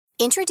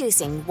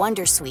Introducing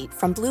Wondersuite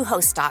from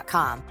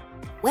Bluehost.com.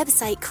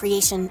 Website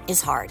creation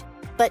is hard,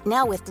 but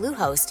now with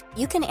Bluehost,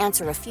 you can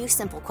answer a few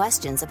simple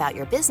questions about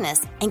your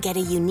business and get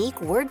a unique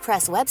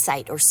WordPress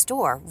website or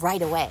store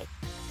right away.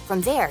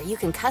 From there, you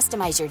can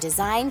customize your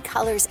design,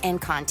 colors,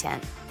 and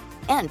content.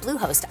 And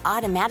Bluehost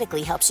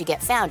automatically helps you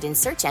get found in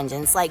search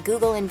engines like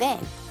Google and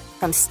Bing.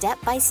 From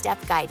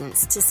step-by-step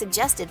guidance to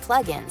suggested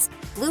plugins,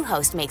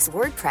 Bluehost makes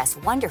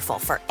WordPress wonderful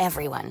for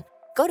everyone.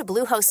 Go to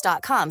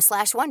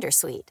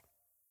bluehost.com/wondersuite.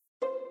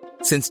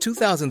 Since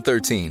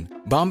 2013,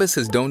 Bombas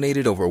has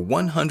donated over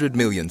 100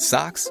 million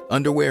socks,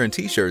 underwear, and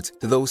T-shirts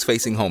to those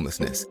facing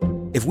homelessness.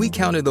 If we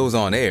counted those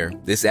on air,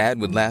 this ad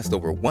would last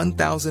over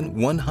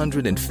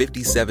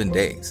 1,157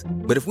 days.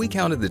 But if we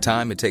counted the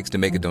time it takes to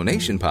make a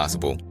donation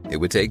possible, it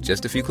would take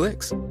just a few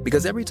clicks.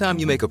 Because every time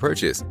you make a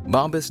purchase,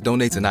 Bombas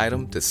donates an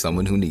item to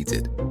someone who needs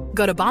it.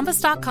 Go to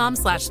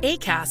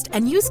bombas.com/ACAST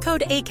and use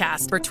code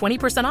ACAST for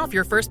 20% off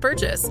your first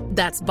purchase.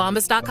 That's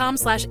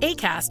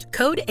bombas.com/ACAST,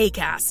 code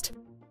ACAST.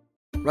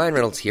 Ryan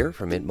Reynolds here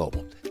from Mint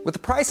Mobile. With the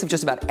price of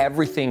just about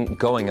everything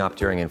going up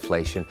during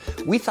inflation,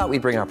 we thought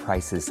we'd bring our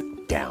prices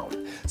down.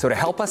 So to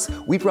help us,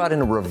 we brought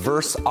in a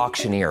reverse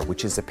auctioneer,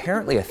 which is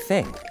apparently a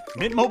thing.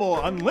 Mint Mobile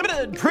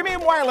Unlimited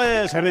Premium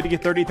Wireless. How to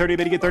get 30, 30,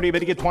 bit to get 30, bit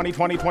to get 20,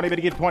 20, 20, bit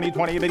to get 20,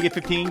 20, bit to get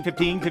 15,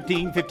 15,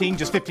 15, 15,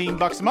 just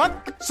 $15 a month?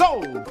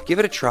 Sold! Give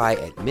it a try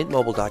at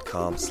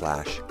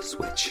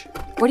mintmobile.com/switch.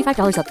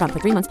 $45 up front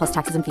for 3 months plus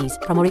taxes and fees.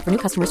 Promo rate for new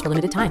customers for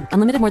limited time.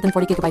 Unlimited more than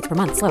 40 gigabytes per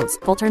month. Slows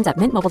full terms at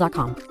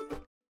mintmobile.com.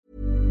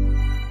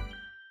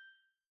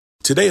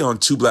 Today on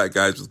Two Black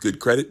Guys with Good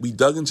Credit, we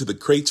dug into the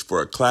crates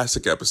for a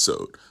classic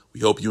episode. We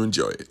hope you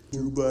enjoy it.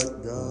 Two black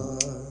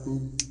guys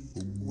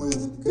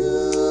with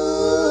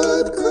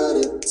good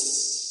credit.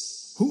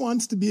 Who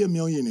wants to be a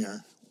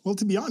millionaire? Well,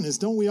 to be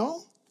honest, don't we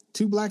all?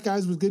 Two Black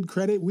Guys with Good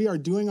Credit, we are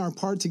doing our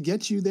part to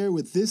get you there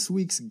with this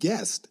week's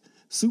guest,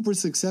 super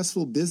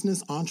successful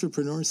business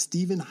entrepreneur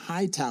Stephen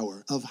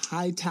Hightower of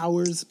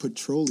Hightowers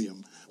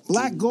Petroleum.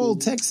 Black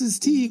gold, Texas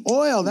tea,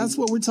 oil, that's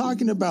what we're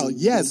talking about.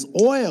 Yes,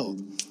 oil.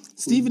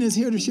 Stephen is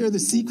here to share the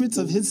secrets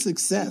of his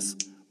success.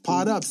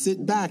 Pod up,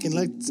 sit back, and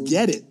let's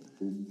get it.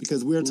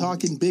 Because we're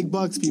talking big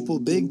bucks, people,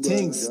 big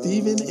things.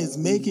 Stephen is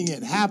making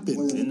it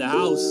happen. In the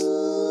house.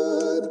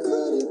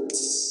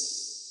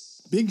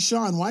 Big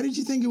Sean, why did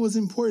you think it was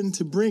important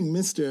to bring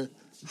Mr.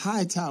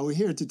 Hightower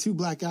here to Two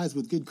Black Guys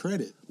with Good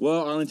Credit?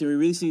 Well, Arlington, we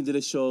recently did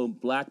a show,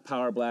 Black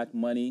Power, Black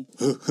Money.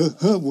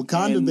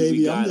 Wakanda, and baby,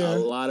 we got I'm there. a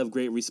lot of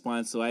great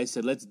response. So I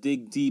said, let's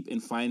dig deep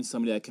and find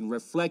somebody that can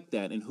reflect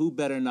that. And who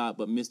better not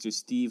but Mr.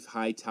 Steve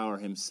Hightower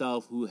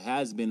himself, who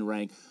has been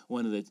ranked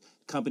one of the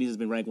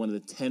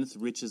 10th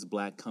richest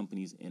black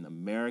companies in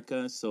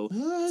America. So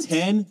What?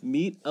 10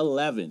 meet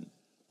 11.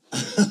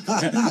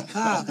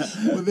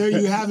 Well, there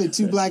you have it.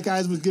 Two Black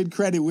Guys with Good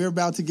Credit. We're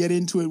about to get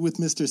into it with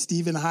Mr.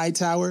 Stephen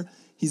Hightower.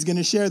 He's going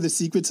to share the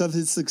secrets of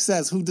his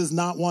success. Who does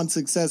not want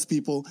success,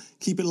 people?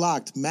 Keep it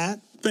locked.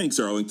 Matt? Thanks,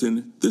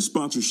 Arlington. This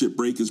sponsorship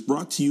break is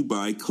brought to you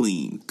by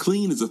Clean.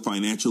 Clean is a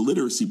financial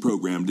literacy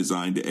program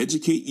designed to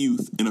educate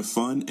youth in a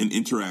fun and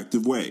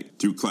interactive way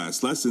through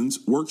class lessons,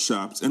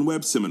 workshops, and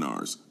web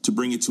seminars. To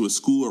bring it to a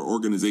school or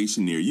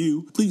organization near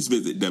you, please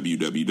visit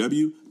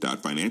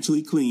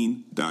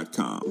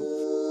www.financiallyclean.com.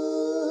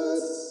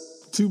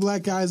 Two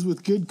Black Guys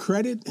with Good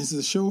Credit is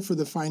a show for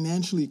the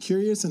financially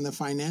curious and the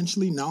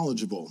financially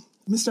knowledgeable.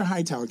 Mr.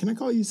 Hightower, can I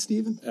call you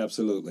Stephen?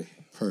 Absolutely.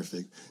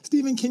 Perfect.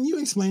 Stephen, can you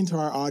explain to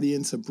our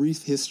audience a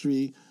brief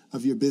history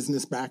of your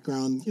business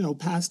background,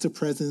 past to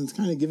present,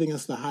 kind of giving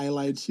us the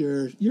highlights,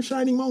 your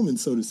shining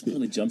moments, so to speak?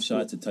 The jump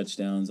shots, the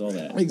touchdowns, all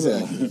that.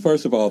 Exactly. Well,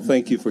 first of all,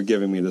 thank you for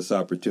giving me this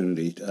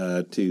opportunity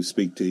to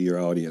speak to your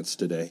audience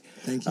today.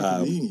 Thank you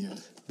for being here.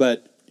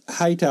 But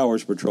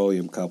Hightowers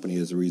Petroleum Company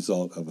is a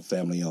result of a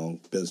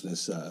family-owned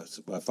business.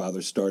 My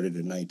father started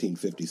in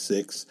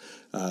 1956,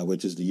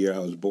 which is the year I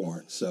was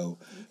born. So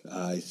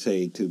I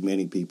say to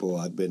many people,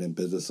 I've been in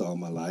business all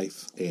my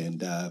life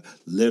and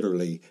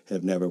literally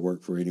have never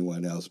worked for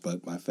anyone else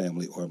but my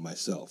family or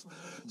myself.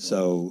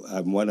 So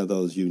I'm one of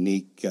those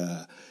unique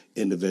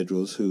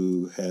individuals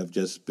who have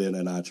just been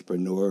an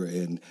entrepreneur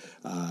and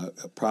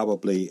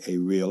probably a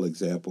real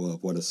example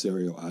of what a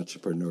serial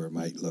entrepreneur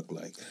might look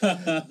like.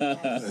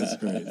 That's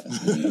great.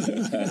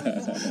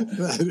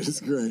 That is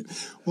great.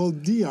 Well,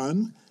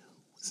 Dion,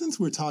 since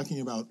we're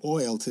talking about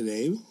oil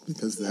today,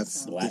 because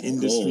that's the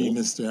industry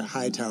Mr.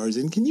 Hightower's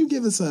in, can you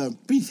give us a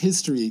brief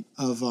history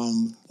of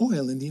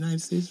oil in the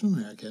United States of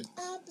America?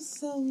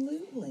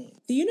 Absolutely.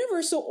 The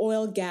Universal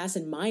Oil, Gas,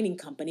 and Mining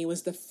Company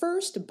was the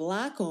first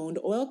black-owned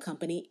oil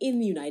company in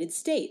the United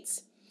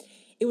States.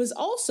 It was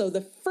also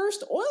the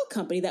first oil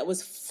company that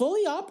was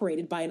fully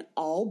operated by an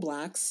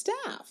all-black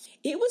staff.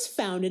 It was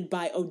founded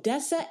by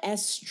Odessa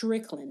S.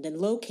 Strickland and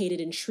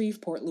located in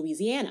Shreveport,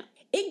 Louisiana.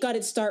 It got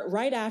its start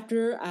right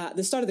after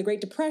the start of the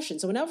Great Depression.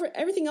 So whenever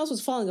everything else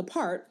was falling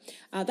apart,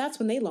 that's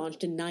when they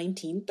launched in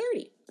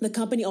 1930. The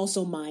company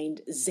also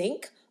mined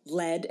zinc,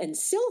 lead, and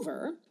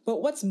silver.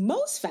 But what's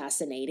most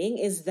fascinating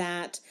is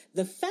that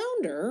the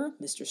founder,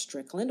 Mr.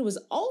 Strickland, was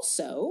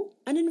also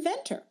an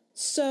inventor.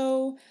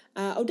 So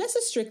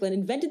Odessa Strickland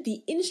invented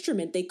the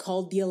instrument they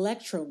called the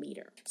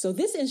electrometer. So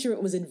this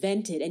instrument was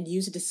invented and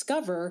used to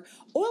discover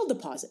oil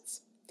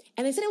deposits.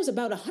 And they said it was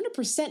about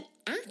 100%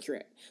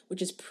 accurate,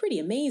 which is pretty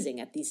amazing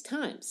at these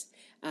times.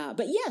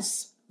 But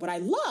yes, what I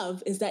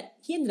love is that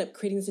he ended up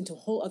creating this into a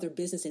whole other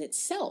business in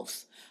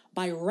itself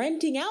by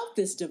renting out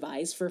this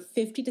device for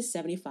 $50 to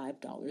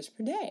 $75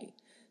 per day.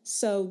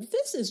 So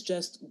this is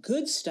just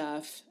good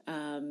stuff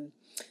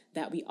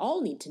that we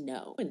all need to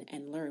know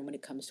and learn when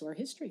it comes to our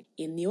history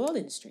in the oil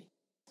industry.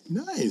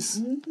 Nice.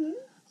 Mm-hmm.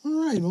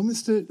 All right. Well,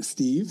 Mr.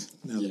 Steve,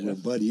 now that we're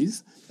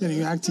buddies,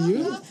 getting back to you.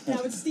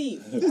 Now it's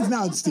Steve.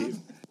 Now it's Steve.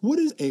 What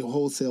is a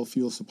wholesale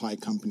fuel supply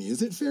company?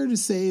 Is it fair to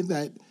say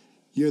that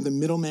you're the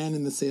middleman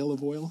in the sale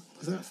of oil?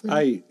 Is that fair?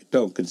 I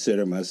don't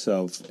consider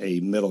myself a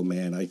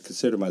middleman. I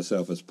consider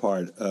myself as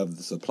part of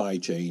the supply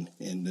chain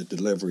in the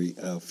delivery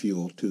of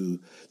fuel to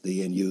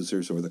the end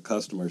users or the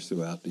customers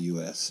throughout the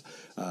U.S.,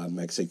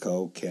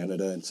 Mexico,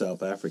 Canada, and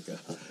South Africa.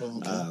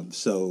 Okay.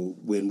 So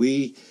when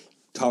we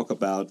talk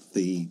about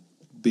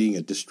being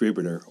a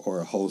distributor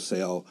or a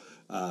wholesale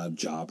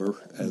jobber,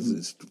 as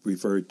it's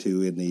referred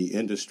to in the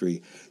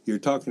industry, you're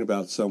talking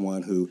about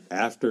someone who,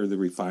 after the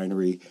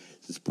refinery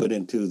is put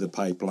into the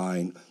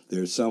pipeline,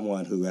 there's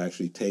someone who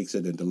actually takes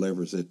it and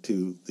delivers it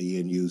to the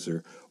end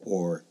user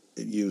or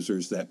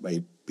users that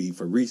may be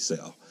for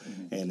resale.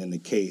 Mm-hmm. And in the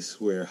case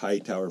where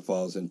Hightower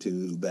falls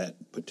into that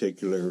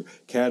particular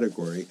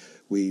category,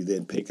 we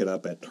then pick it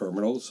up at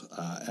terminals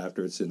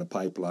after it's in the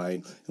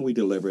pipeline, and we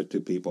deliver it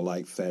to people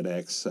like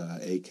FedEx,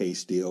 AK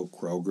Steel,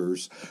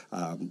 Kroger's,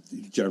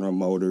 General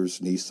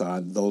Motors,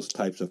 Nissan, those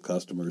types of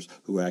customers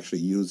who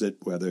actually use it,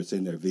 whether it's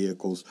in their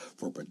vehicles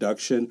for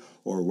production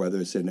or whether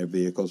it's in their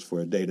vehicles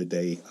for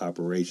day-to-day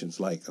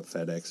operations like a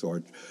FedEx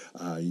or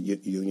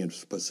Union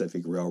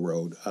Pacific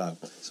Railroad.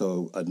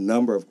 So a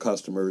number of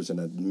customers in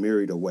a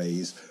myriad of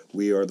ways,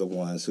 we are the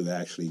ones who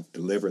actually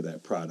deliver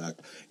that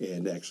product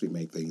and actually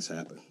make things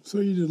happen. So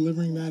are you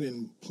delivering that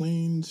in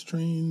planes,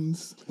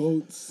 trains,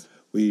 boats?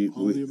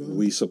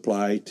 We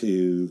supply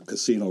to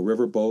casino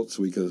river boats.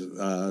 We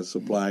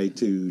supply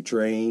to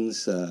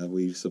trains.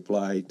 We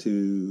supply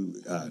to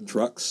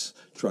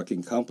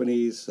trucking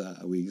companies.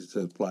 We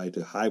supply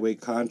to highway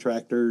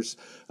contractors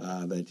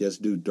that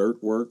just do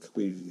dirt work.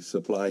 We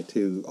supply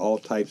to all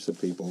types of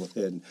people.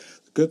 And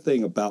the good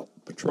thing about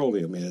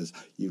petroleum is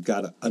you've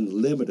got an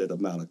unlimited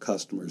amount of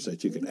customers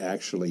that you can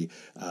actually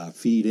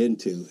feed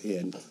into.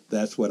 And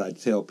that's what I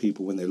tell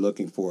people when they're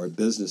looking for a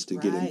business to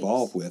get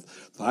involved with.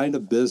 Find a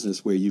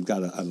business where you've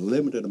got an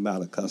unlimited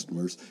amount of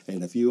customers,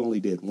 and if you only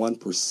did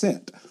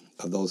 1%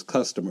 of those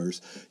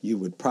customers, you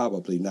would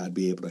probably not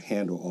be able to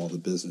handle all the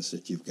business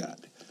that you've got.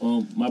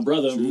 Well, my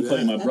brother, we call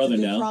him my brother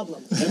now.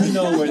 Problem. Let me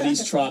know where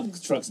these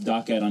trucks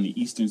dock at on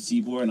the eastern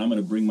seaboard, and I'm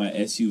going to bring my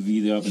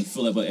SUV there up and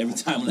fill it up every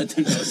time. Let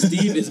them know,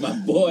 Steve is my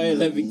boy.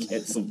 Let me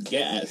get some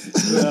gas.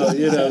 Well,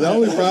 the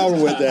only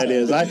problem with that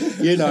is, I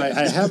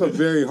have a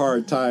very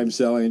hard time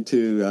selling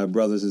to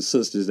brothers and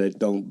sisters that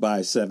don't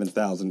buy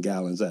 7,000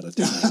 gallons at a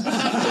time.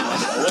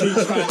 What are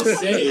you trying to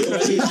say?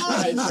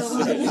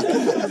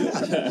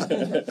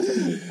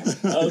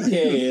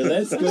 Okay,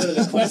 let's go to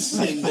the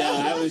question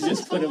now. I was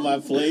just put in my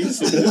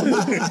place.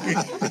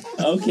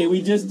 Okay,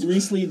 we just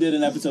recently did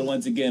an episode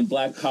once again,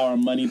 Black Power,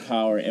 Money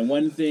Power, and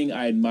one thing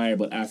I admire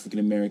about African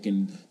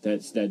American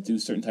that do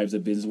certain types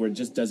of business where it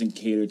just doesn't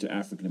cater to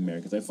African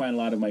Americans. I find a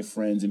lot of my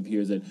friends and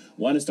peers that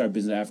want to start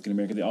business African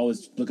American, they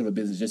always look at a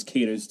business that just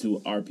caters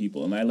to our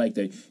people, and I like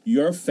that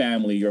your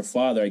family, your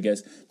father, I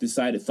guess,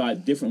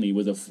 thought differently.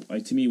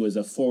 To me was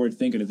a forward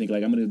thinker to think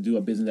like I'm going to do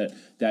a business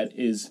that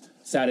is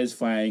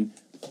satisfying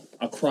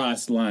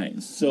across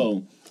lines.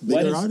 So.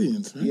 Bigger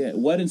audience, right? Yeah.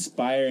 What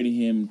inspired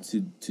him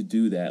to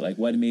do that? Like,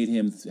 what made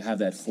him have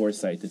that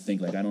foresight to think,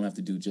 like, I don't have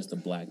to do just a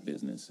black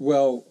business?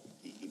 Well,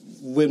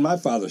 when my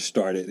father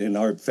started and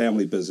our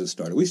family business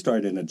started, we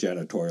started in a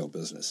janitorial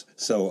business.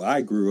 So I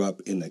grew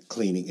up in the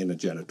cleaning in the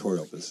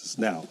janitorial business.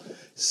 Now,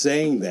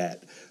 saying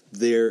that,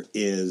 there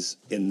is,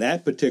 in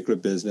that particular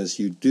business,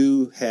 you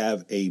do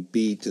have a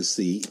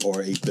B2C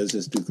or a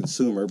business to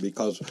consumer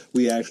because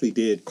we actually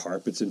did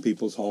carpets in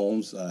people's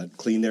homes,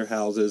 cleaned their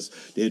houses,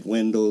 did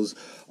windows,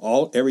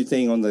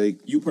 everything on the...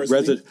 You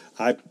personally?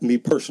 Me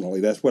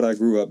personally, that's what I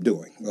grew up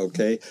doing,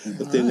 okay?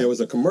 But then there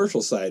was a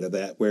commercial side of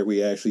that where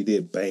we actually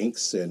did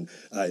banks and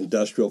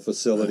industrial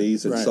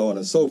facilities and so on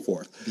and so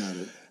forth. Got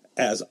it.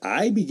 As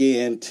I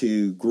began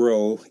to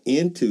grow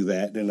into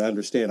that and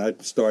understand, I'm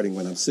starting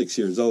when I'm 6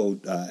 years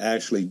old,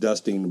 actually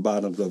dusting the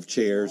bottoms of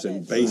chairs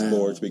and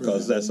baseboards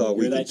because that's all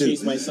we could do.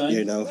 Chase my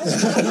son?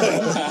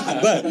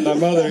 But my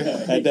mother,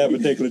 at that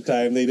particular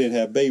time, they didn't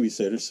have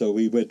babysitters, so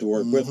we went to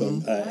work with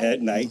them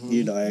at night,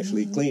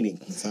 actually cleaning.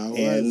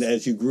 And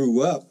as you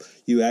grew up,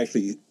 you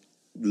actually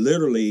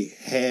literally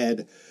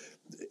had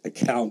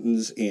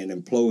accountants and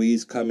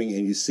employees coming,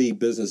 and you see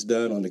business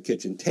done on the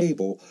kitchen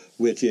table,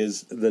 which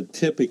is the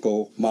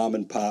typical mom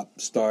and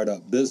pop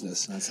startup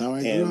business. That's how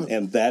I grew up.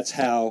 And that's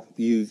how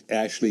you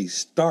actually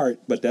start,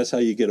 but that's how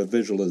you get a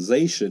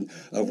visualization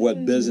of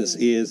what business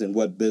is and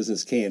what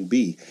business can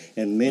be.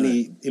 And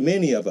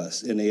many of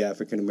us in the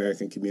African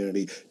American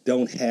community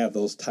don't have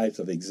those types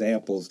of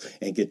examples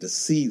and get to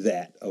see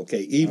that.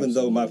 Okay, even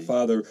though my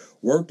father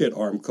worked at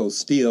Armco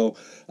Steel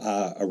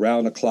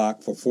around the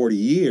clock for 40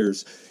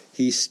 years,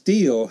 he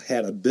still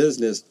had a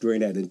business during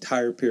that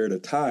entire period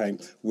of time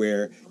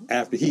where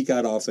after he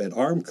got off at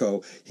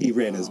Armco, he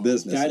ran his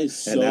business. That is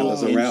so and that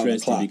was around the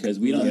interesting clock, because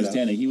we don't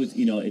understand it. He was,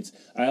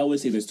 I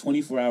always say there's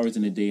 24 hours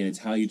in a day, and it's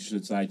how you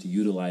decide to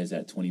utilize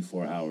that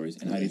 24 hours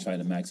and how you try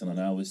to maximize. And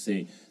I always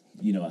say,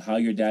 how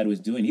your dad was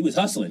doing. He was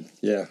hustling.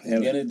 Yeah. And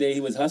at the end of the day,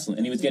 he was hustling.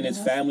 And he was getting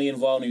his family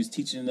involved, and he was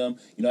teaching them.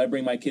 I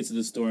bring my kids to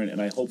the store,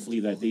 and I hopefully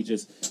that they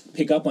just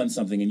pick up on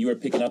something, and you are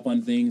picking up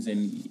on things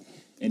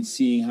and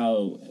seeing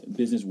how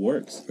business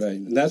works. Right.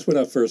 And that's when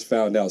I first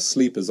found out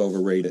sleep is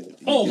overrated.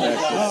 Oh, my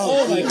God.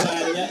 Oh, my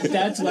God.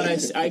 That's what I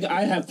say.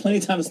 I have plenty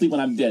of time to sleep when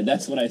I'm dead.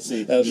 That's what I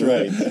say. That's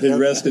right. And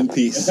rest in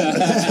peace.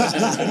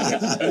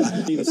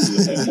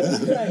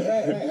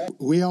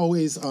 We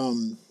always,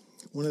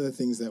 one of the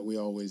things that we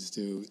always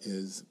do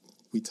is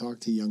we talk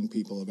to young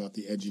people about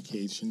the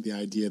education, the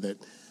idea that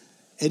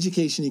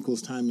education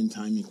equals time and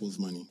time equals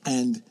money.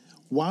 And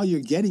while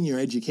you're getting your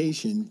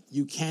education,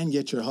 you can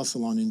get your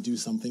hustle on and do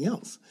something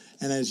else.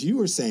 And as you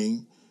were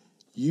saying,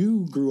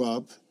 you grew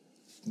up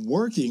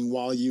working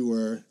while you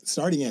were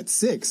starting at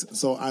 6.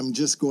 So I'm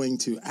just going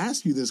to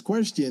ask you this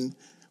question,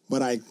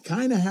 but I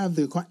kind of have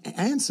the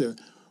answer.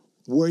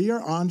 Were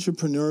your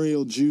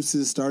entrepreneurial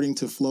juices starting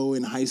to flow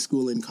in high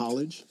school and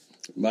college?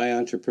 My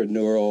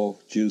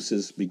entrepreneurial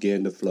juices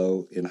began to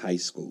flow in high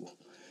school.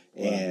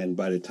 Wow. And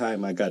by the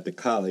time I got to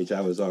college, I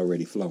was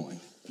already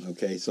flowing.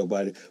 Okay, so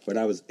when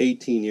I was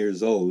 18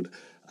 years old,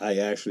 I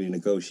actually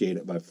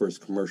negotiated my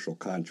first commercial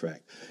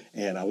contract.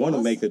 And I want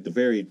to make the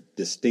very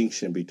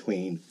distinction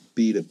between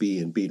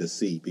B2B and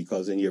B2C,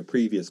 because in your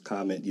previous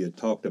comment, you had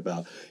talked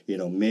about,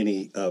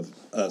 many of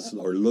us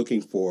are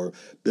looking for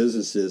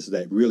businesses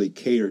that really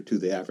cater to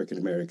the African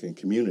American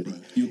community.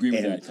 Right. You agree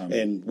with that comment?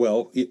 And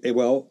well,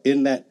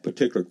 in that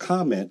particular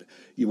comment,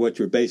 what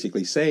you're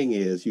basically saying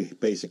is you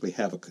basically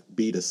have a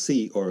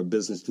B2C or a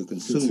business to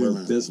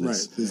consumer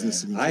business. Right.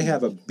 Business I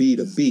have a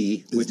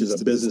B2B, which is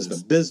a business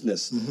to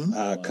business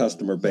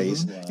customer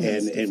base. Wow.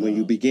 And when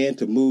you begin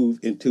to move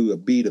into a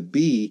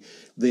B2B,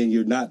 then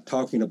you're not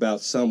talking about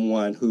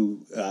someone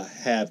who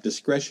have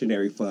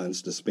discretionary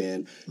funds to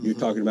spend. You're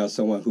talking about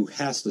someone who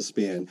has to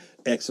spend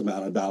X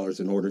amount of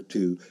dollars in order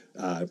to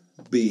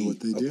be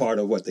a part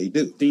of what they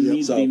do. They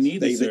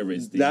need the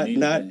service.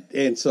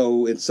 And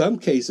so in some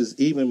cases,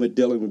 even with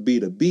dealing with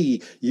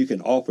B2B, you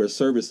can offer a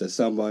service that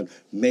someone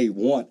may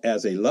want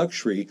as a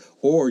luxury,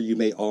 or you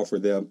may offer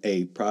them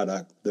a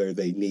product that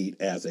they need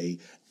as a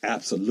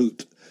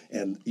absolute.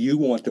 And you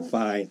want to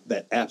find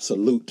that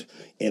absolute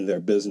in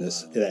their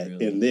business.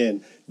 Really? And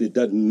then it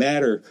doesn't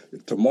matter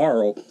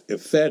tomorrow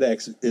if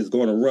FedEx is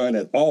going to run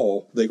at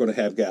all, they're going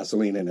to have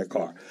gasoline in their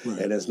car. Right.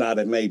 And it's not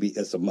a maybe,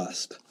 it's a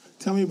must.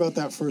 Tell me about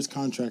that first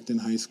contract in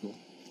high school.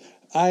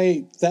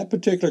 That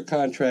particular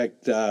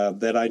contract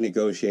that I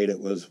negotiated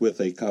was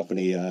with a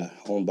company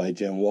owned by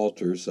Jim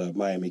Walters,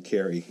 Miami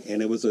Carey,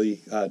 and it was a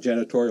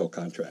janitorial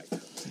contract.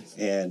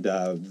 And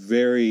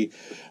very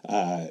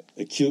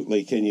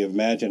acutely, can you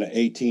imagine an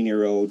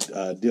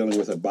 18-year-old dealing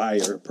with a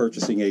buyer,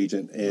 purchasing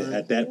agent? And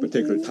at that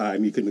particular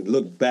time, you can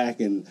look back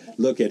and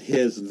look at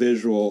his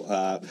visual,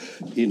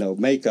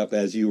 makeup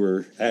as you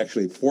were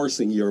actually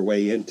forcing your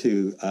way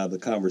into the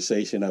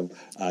conversation of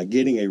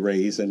getting a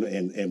raise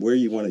and where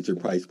you wanted your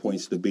price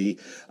points to be.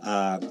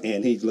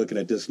 And he's looking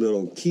at this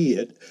little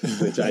kid,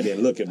 which I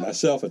didn't look at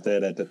myself at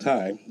the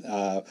time.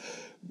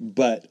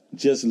 But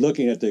just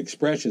looking at the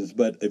expressions,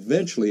 but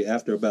eventually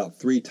after about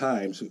 3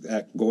 times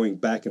going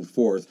back and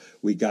forth,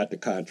 we got the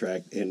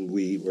contract and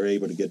we were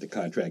able to get the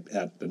contract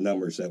at the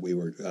numbers that we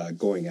were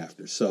going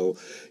after. So,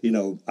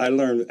 I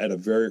learned at a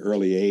very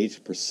early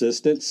age,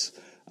 persistence,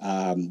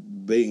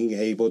 being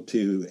able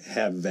to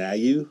have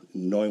value,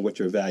 knowing what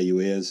your value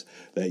is,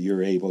 that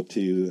you're able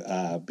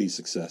to be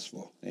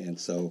successful. And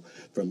so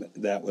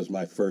that was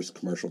my first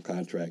commercial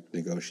contract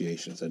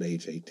negotiations at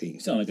age 18. You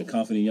sound like a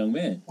confident young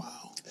man.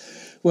 Wow.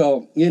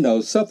 Well,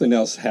 something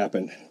else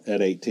happened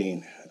at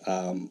 18.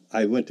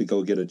 I went to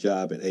go get a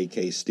job at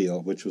AK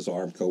Steel, which was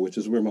Armco, which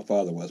is where my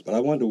father was. But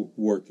I wanted to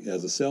work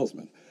as a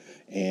salesman.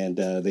 And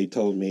they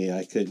told me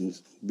I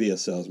couldn't be a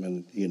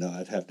salesman.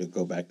 I'd have to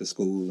go back to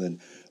school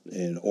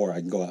or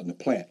I can go out in the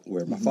plant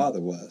where my father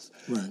was.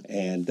 Right.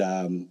 And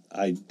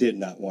I did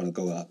not want to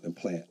go out in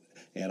the plant.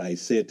 And I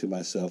said to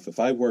myself, if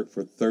I work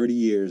for 30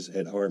 years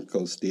at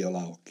Armco Steel,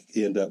 I'll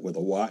end up with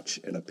a watch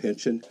and a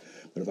pension.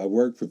 But if I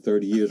work for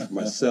 30 years for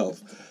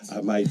myself,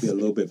 I might be a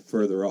little bit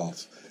further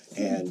off.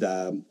 And,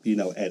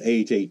 at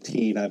age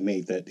 18, I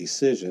made that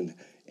decision.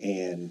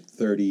 And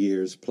 30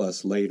 years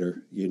plus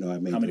later, I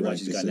made the right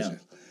decision.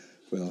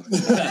 Well,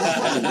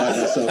 I can buy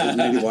myself as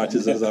many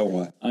watches as I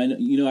want. I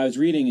was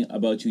reading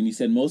about you, and you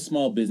said most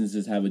small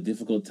businesses have a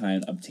difficult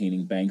time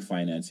obtaining bank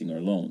financing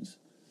or loans.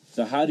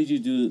 So how did you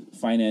do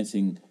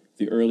financing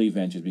the early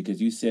ventures?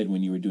 Because you said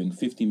when you were doing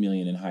 $50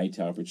 million in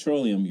Hightower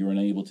Petroleum, you were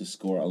unable to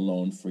score a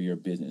loan for your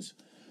business.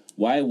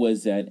 Why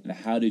was that, and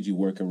how did you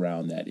work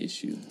around that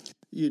issue?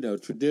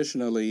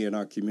 Traditionally in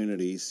our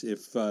communities,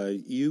 if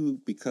you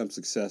become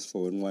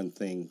successful in one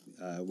thing,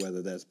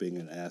 whether that's being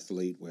an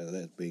athlete, whether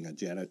that's being a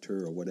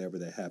janitor, or whatever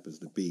that happens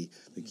to be,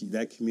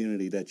 that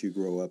community that you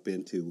grow up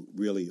into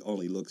really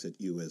only looks at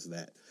you as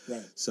that.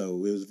 Right. So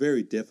it was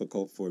very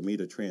difficult for me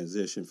to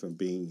transition from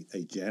being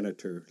a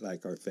janitor,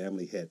 like our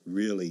family had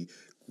really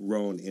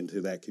grown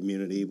into that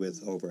community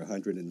with over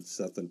 100 and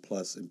something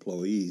plus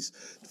employees,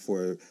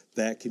 for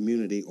that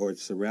community or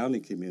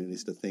surrounding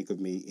communities to think of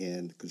me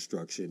in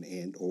construction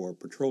and or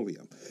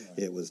petroleum.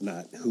 Yeah. It was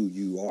not who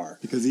you are.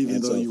 Because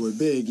even though you were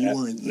big, you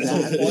weren't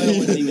that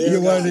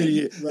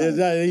It's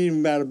not even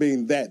a matter of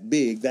being that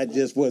big. That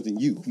just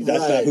wasn't you.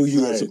 That's not who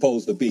you were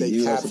supposed to be.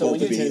 You were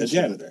supposed to be a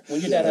janitor.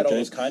 When your dad had all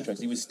those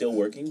contracts, he was still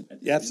working?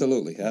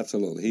 Absolutely.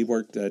 He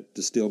worked at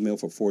the steel mill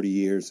for 40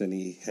 years, and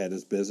he had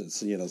his business,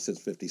 since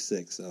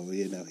 56. So,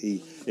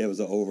 it was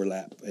an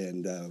overlap,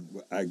 and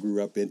I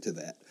grew up into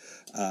that.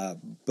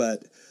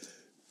 But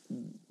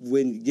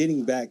when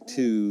getting back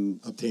to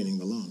obtaining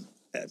the loan,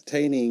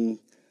 obtaining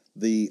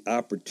the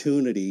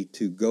opportunity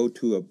to go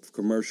to a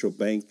commercial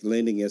bank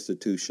lending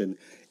institution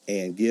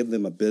and give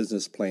them a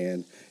business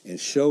plan and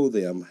show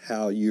them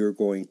how you're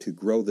going to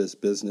grow this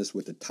business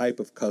with the type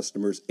of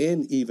customers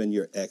and even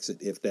your exit,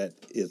 if that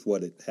is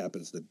what it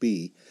happens to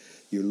be,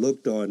 you're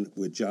looked on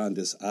with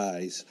jaundiced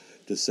eyes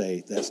to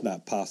say that's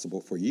not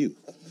possible for you.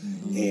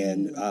 Mm-hmm.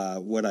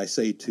 And what I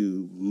say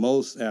to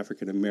most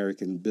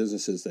African-American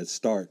businesses that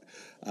start,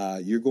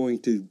 you're going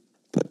to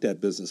put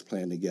that business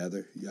plan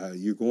together.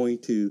 You're going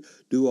to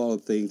do all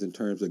the things in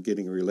terms of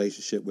getting a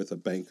relationship with a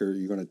banker.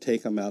 You're going to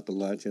take them out to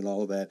lunch and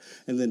all of that.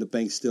 And then the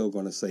bank's still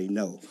going to say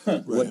no.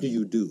 Right. What do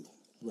you do?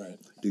 Right.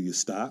 Do you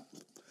stop?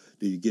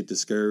 Do you get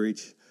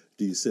discouraged?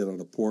 Do you sit on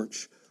the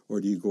porch? Or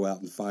do you go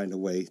out and find a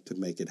way to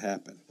make it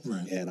happen?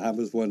 Right. And I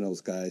was one of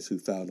those guys who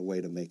found a way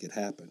to make it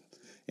happen.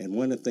 And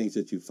one of the things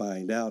that you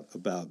find out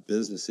about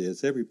business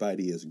is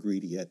everybody is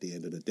greedy at the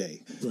end of the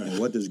day. Right. And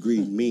what does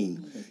greed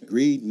mean?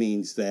 Greed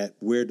means that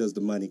where does the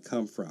money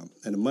come from?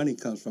 And the money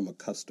comes from a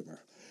customer.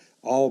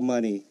 All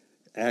money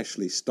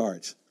actually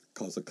starts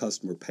because a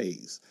customer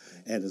pays.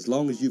 And as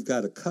long as you've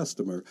got a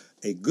customer,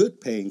 a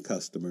good paying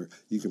customer,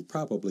 you can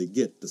probably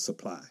get the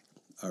supply.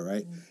 All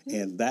right. Mm-hmm.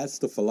 And that's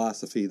the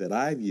philosophy that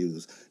I've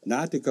used,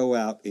 not to go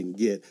out and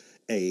get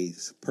a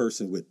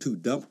person with 2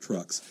 dump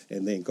trucks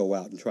and then go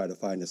out and try to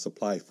find a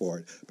supply for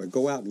it, but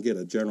go out and get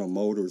a General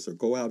Motors or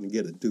go out and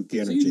get a Duke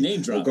Energy. So you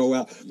name drop. Or go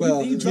out.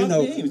 Well, names,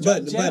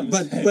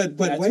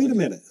 but wait a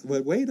minute.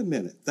 But wait a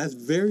minute. That's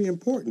very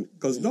important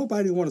because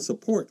nobody want to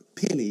support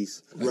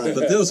pennies, right,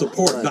 but they'll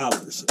support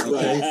dollars.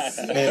 Okay.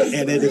 Right.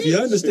 And if you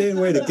understand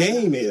where the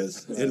game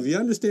is, and if you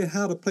understand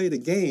how to play the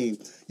game,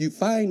 you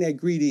find that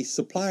greedy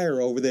supplier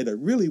over there that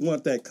really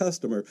want that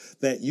customer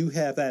that you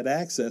have that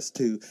access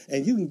to,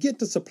 and you can get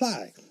the supply.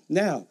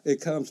 Now, it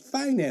comes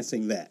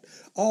financing that.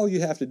 All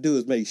you have to do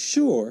is make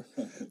sure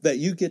that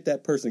you get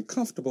that person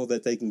comfortable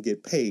that they can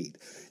get paid.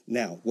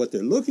 Now, what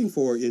they're looking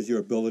for is your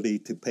ability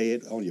to pay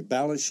it on your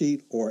balance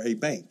sheet or a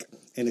bank.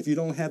 And if you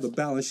don't have a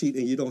balance sheet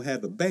and you don't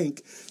have a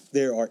bank,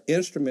 there are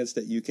instruments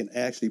that you can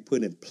actually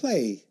put in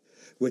play,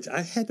 which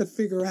I had to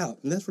figure out.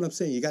 And that's what I'm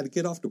saying. You got to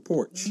get off the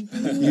porch.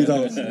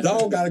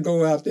 Dog got to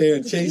go out there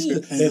and chase.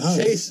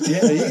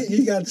 Yeah,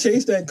 you got to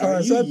chase that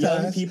car sometimes.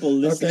 Young people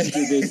listening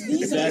to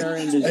this that are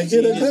in the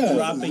genius,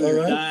 dropping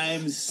your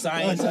dimes,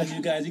 science on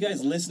you guys. You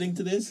guys listening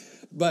to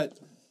this? But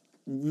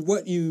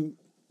what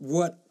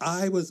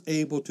I was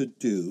able to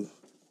do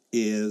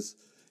is,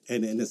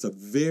 and it's a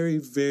very,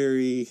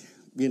 very,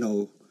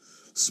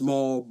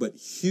 small but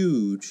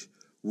huge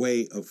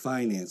way of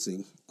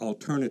financing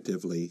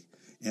alternatively,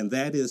 and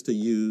that is to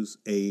use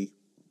a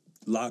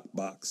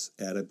lockbox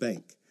at a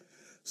bank.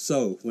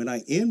 So when I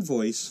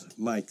invoice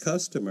my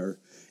customer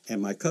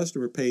and my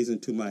customer pays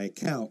into my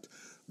account,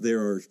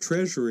 there are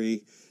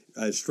treasury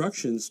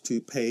instructions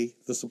to pay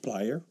the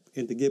supplier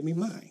and to give me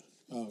mine.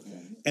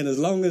 Okay. And as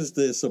long as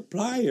the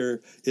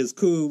supplier is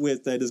cool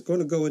with that, it's going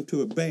to go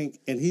into a bank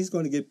and he's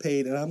going to get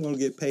paid and I'm going to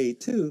get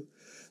paid too,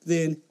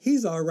 then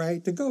he's all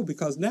right to go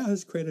because now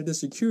his credit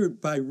is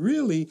secured by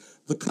really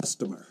the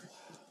customer.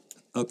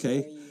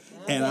 Okay.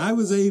 And I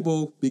was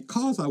able,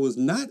 because I was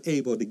not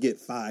able to get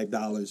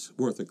 $5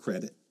 worth of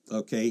credit,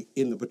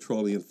 in the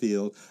petroleum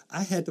field,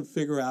 I had to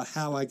figure out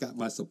how I got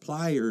my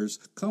suppliers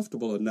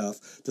comfortable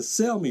enough to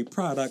sell me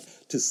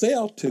product to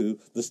sell to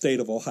the state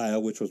of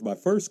Ohio, which was my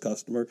first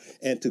customer,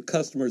 and to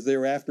customers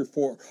thereafter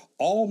for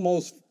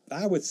almost,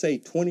 I would say,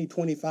 20,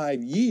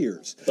 25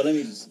 years. But let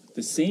me just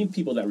the same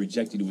people that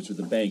rejected you, which were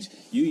the banks,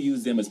 you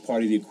use them as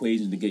part of the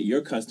equation to get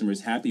your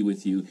customers happy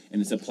with you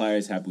and the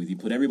suppliers happy with you.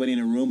 Put everybody in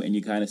a room and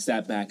you kind of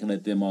sat back and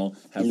let them all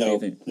have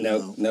faith in.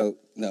 No.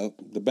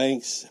 The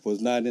banks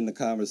was not in the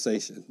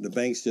conversation. The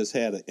banks just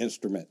had an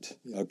instrument.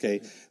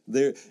 Okay,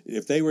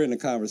 if they were in the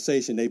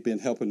conversation, they've been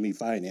helping me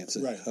finance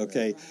it.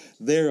 Okay,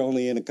 they're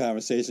only in the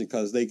conversation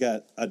because they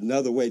got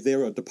another way.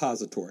 They're a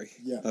depository.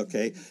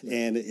 Okay,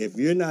 and if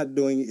you're not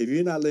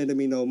lending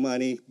me no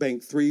money,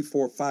 bank 3,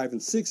 4, 5,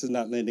 and 6 is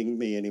not lending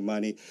me any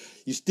money.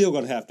 You're still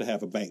going to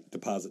have a bank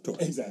depository.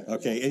 Exactly.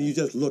 Okay, and you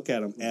just look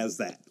at them as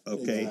that.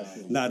 Okay,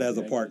 not as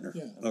a partner.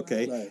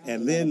 Okay,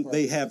 and then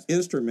they have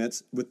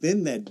instruments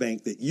within that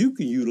bank that you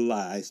can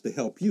utilize to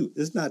help you.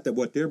 It's not that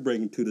what they're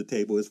bringing to the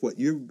table is what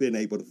you've been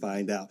able to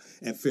find out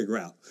and figure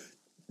out.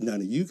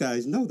 None of you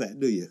guys know that,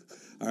 do you?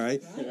 All right,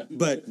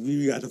 but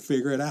you got to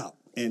figure it out.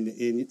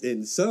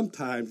 And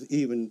sometimes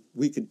even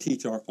we can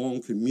teach our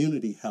own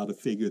community how to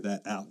figure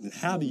that out. And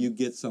how do you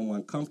get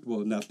someone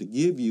comfortable enough to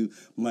give you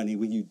money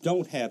when you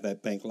don't have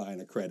that bank line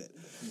of credit?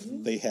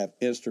 They have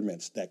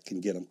instruments that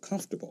can get them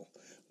comfortable.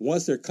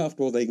 Once they're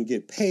comfortable, they can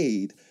get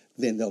paid,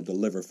 then they'll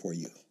deliver for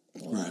you.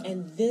 Right.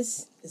 And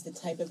this is the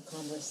type of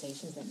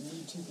conversations that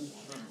need to be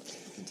had.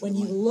 When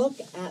you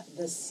look at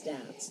the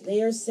stats,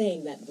 they are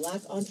saying that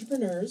Black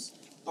entrepreneurs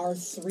are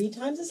 3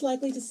 times as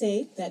likely to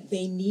say that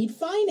they need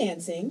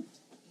financing.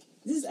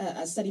 This is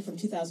a study from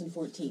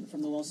 2014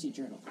 from the Wall Street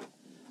Journal.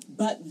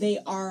 But they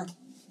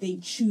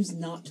choose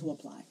not to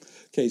apply.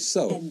 Okay,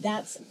 so... And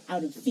that's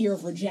out of fear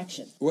of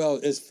rejection. Well,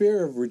 it's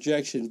fear of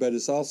rejection, but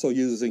it's also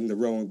using the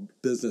wrong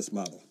business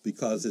model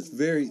because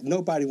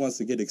nobody wants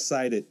to get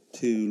excited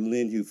to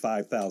lend you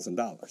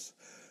 $5,000.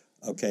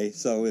 Okay,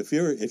 so if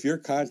your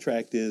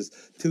contract is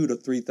 $2,000 to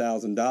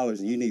 $3,000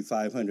 and you need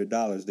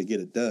 $500 to get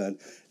it done,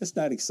 it's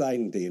not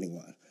exciting to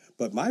anyone.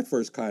 But my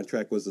first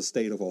contract was the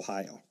state of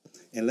Ohio.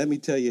 And let me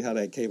tell you how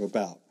that came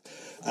about.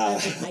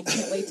 I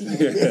can't wait to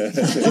hear it.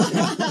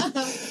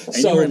 And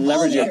you were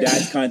leveraging your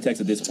dad's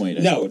context at this point.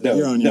 No,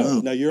 you're on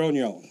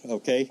your own.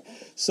 Okay,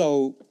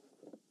 so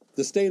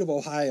the state of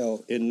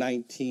Ohio in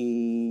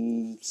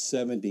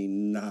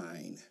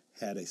 1979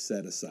 had a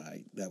set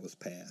aside that was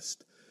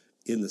passed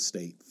in the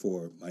state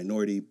for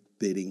minority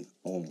bidding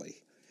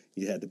only.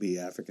 You had to be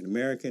African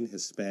American,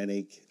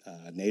 Hispanic,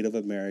 Native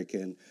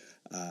American,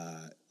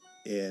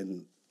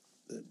 and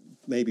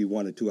maybe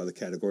 1 or 2 other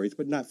categories,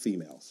 but not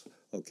females,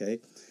 okay?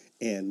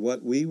 And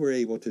what we were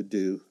able to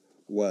do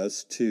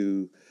was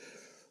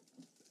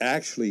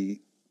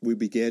we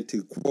began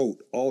to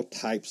quote all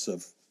types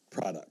of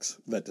products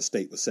that the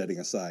state was setting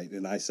aside.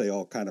 And I say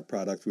all kind of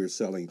products. We were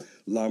selling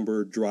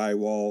lumber,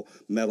 drywall,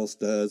 metal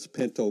studs,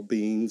 pinto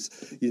beams,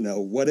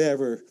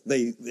 whatever.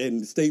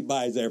 And the state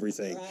buys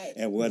everything. Right.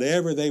 And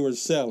whatever they were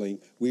selling,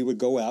 we would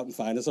go out and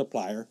find a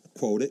supplier,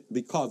 quote it,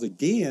 because,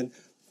 again,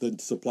 the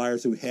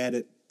suppliers who had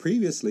it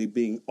previously,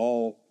 being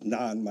all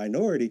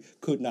non-minority,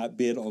 could not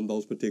bid on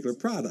those particular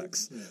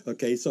products.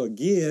 Okay, so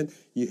again,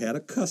 you had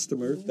a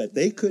customer that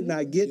they could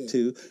not get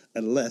to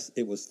unless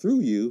it was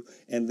through you,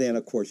 and then,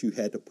 of course, you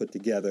had to put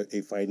together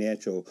a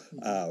financial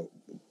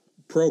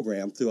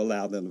program to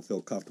allow them to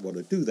feel comfortable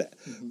to do that.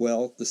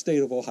 Well, the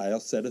state of Ohio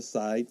set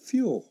aside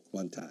fuel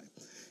one time,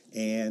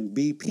 and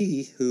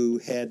BP, who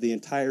had the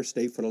entire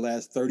state for the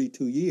last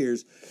 32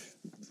 years,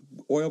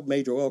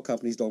 major oil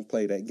companies don't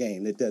play that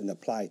game. It doesn't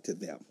apply to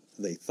them.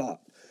 They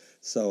thought.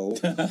 So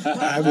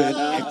I went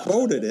and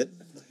quoted it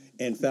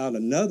and found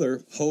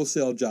another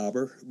wholesale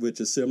jobber, which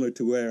is similar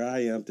to where I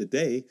am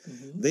today.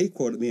 They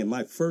quoted me, and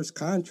my first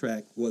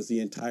contract was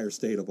the entire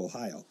state of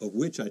Ohio, of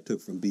which I took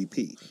from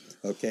BP.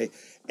 Okay,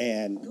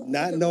 and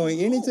not knowing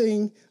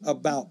anything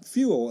about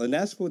fuel, and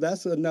that's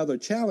another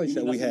challenge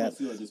that we have.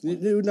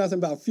 Knew nothing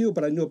about fuel,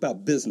 but I knew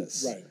about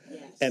business. Right.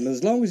 And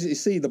as long as you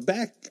see the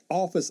back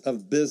office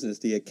of business,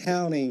 the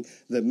accounting,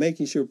 the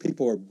making sure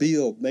people are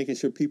billed, making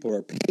sure people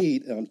are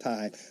paid on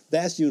time,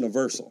 that's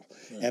universal.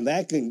 Right. And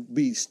that can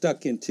be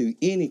stuck into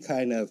any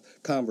kind of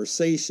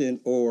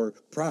conversation or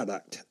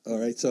product. All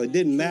right. So it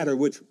didn't matter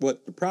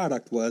what the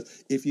product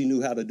was if you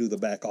knew how to do the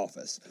back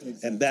office.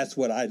 Exactly. And that's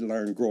what I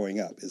learned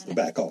growing up is the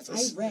back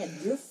office. I read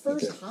your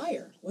first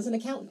hire was an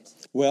accountant.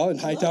 Well, in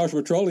Hightowers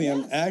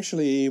Petroleum,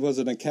 actually, he was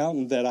an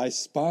accountant that I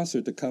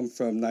sponsored to come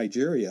from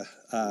Nigeria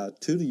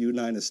to the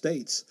United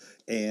States.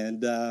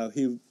 And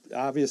he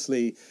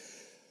obviously,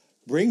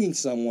 bringing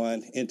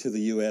someone into the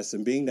U.S.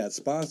 and being that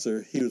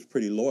sponsor, he was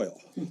pretty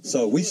loyal.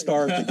 So we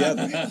started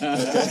together.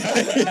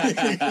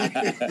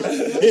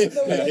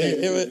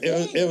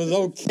 It was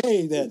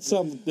okay that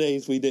some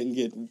days we didn't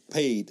get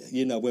paid,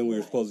 when we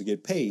were supposed to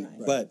get paid.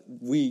 Right. But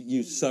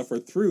you suffer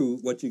through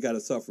what you got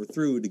to suffer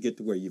through to get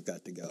to where you've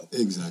got to go.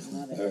 Exactly.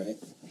 All right.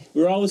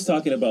 We're always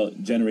talking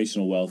about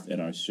generational wealth in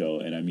our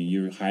show, and I mean,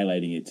 you're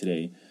highlighting it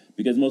today.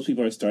 Because most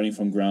people are starting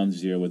from ground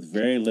zero with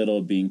very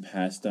little being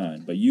passed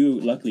on. But you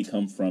luckily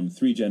come from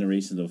 3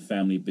 generations of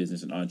family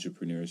business and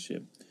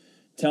entrepreneurship.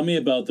 Tell me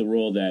about the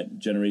role that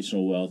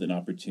generational wealth and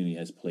opportunity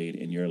has played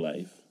in your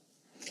life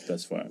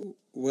thus far.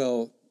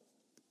 Well,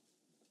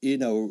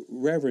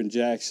 Reverend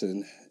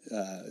Jackson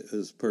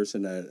is a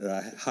person that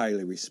I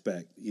highly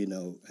respect.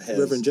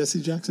 Reverend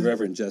Jesse Jackson?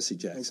 Reverend Jesse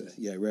Jackson. Okay.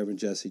 Yeah, Reverend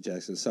Jesse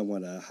Jackson,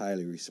 someone I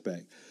highly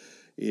respect.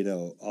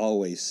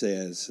 Always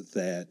says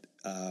that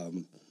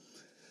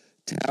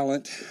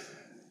talent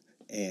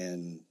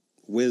and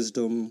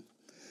wisdom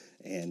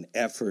and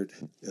effort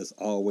is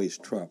always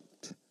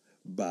trumped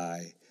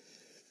by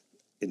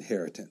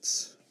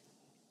inheritance.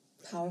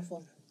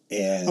 Powerful.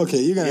 And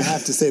okay, you're going to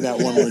have to say that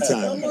one more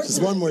time.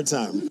 Just one more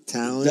time.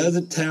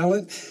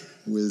 Talent,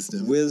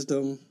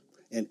 wisdom,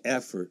 and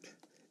effort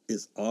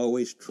is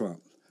always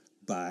trumped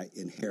by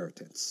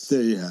inheritance.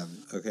 There you have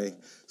it. Okay?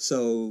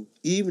 So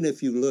even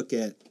if you look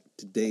at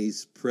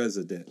today's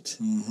president,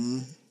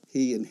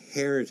 he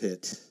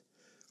inherited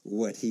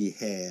what he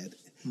had.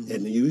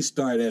 And you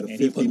start at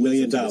 $50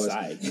 million.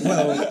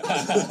 Well,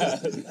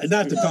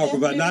 not to talk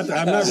about.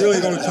 I'm not really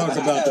going to talk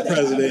about the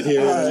president here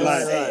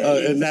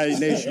in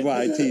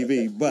nationwide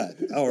TV,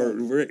 or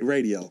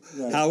radio.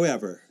 Right.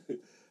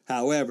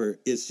 However,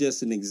 it's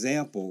just an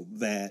example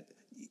that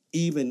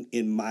even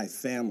in my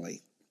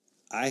family,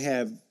 I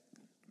have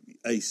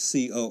a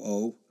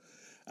COO.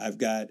 I've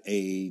got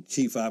a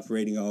chief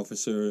operating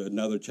officer,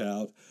 another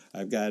child.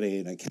 I've got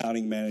an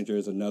accounting manager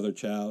as another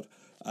child.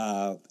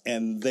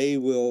 And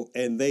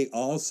they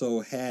also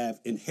have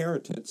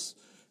inheritance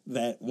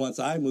that once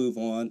I move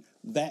on,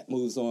 that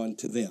moves on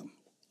to them.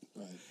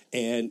 Right.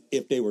 And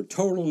if they were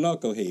total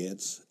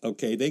knuckleheads,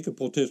 okay, they could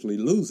potentially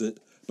lose it,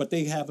 but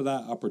they have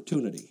that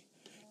opportunity.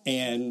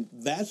 And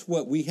that's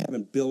what we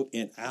haven't built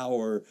in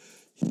our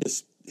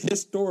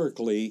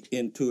historically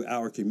into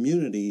our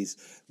communities,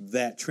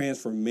 that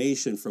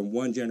transformation from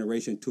one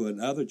generation to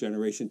another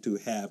generation to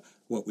have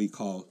what we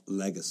call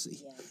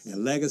legacy. Yes.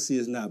 And legacy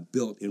is not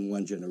built in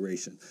one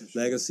generation.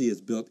 Sure. Legacy is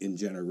built in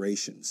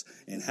generations.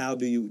 And how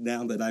do you,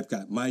 now that I've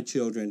got my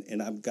children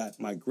and I've got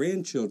my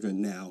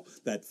grandchildren now,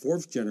 that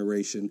fourth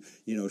generation,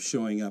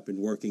 showing up and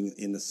working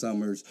in the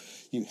summers,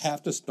 you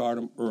have to start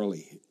them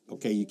early.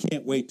 Okay, you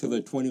can't wait till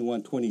they're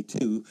 21,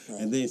 22,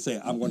 and then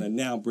say, I'm going to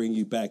now bring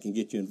you back and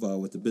get you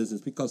involved with the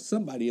business, because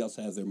somebody else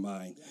has their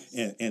mind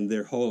and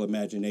their whole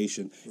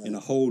imagination in a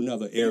whole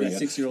nother area. That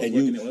 6-year-old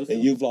working in oil fields?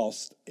 And you've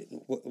lost,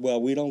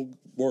 well, we don't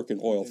work in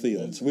oil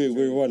fields. We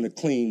run a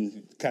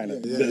clean kind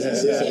of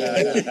business.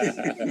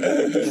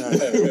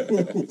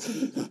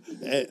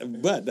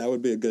 But that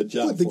would be a good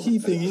job. But the key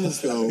thing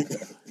is, though,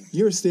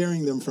 you're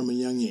steering them from a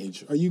young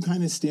age. Are you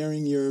kind of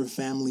steering your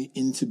family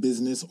into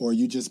business, or are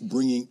you just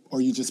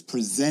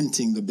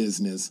presenting the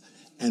business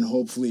and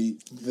hopefully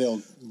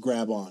they'll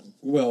grab on?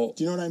 Well,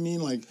 do you know what I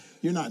mean? Like,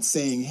 you're not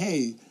saying,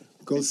 hey,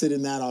 go sit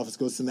in that office,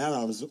 go sit in that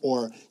office,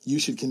 or you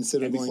should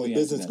consider going to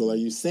business school. Are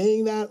you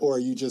saying that, or are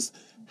you just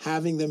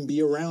having them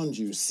be around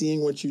you,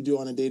 seeing what you do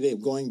on a day-to-day,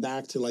 going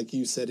back to, like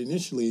you said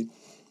initially,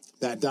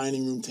 that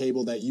dining room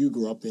table that you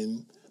grew up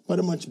in, but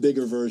a much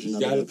bigger version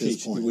of it at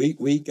this point?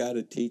 We got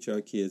to teach our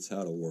kids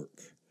how to work.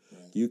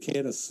 Right. You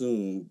can't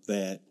assume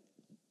that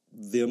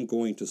them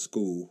going to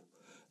school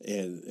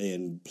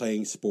and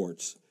playing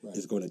sports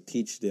is going to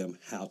teach them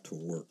how to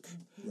work,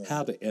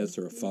 how to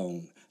answer a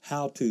phone,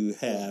 how to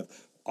have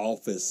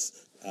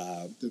office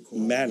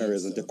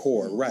mannerism,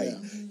 decor,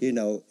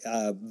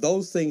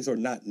 those things are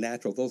not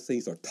natural. Those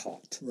things are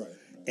taught. Right.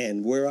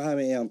 And where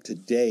I am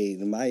today,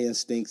 my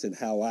instincts and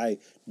how I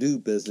do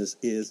business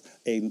is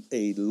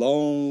a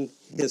long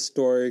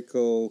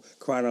historical,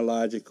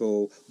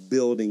 chronological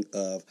building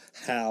of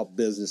how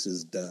business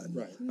is done.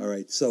 Right. All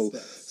right.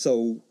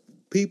 So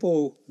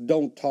people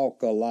don't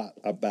talk a lot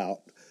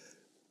about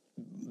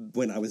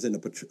when I was in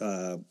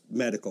the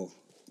medical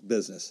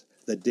business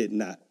that did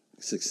not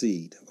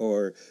succeed,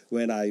 or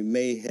when I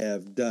may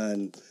have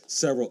done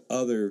several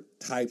other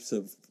types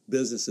of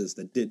businesses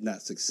that did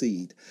not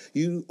succeed.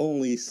 You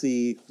only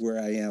see where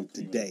I am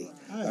today.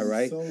 All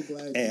right. So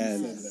glad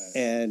and you said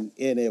that.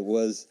 and it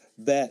was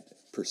that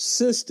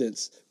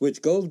persistence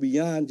which goes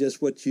beyond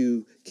just what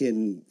you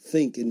can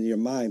think in your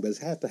mind, but it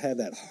has to have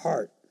that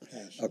heart.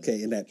 Passion.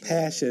 Okay, and that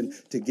passion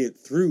to get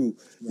through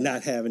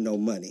not having no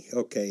money,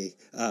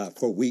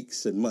 for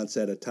weeks and months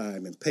at a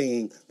time, and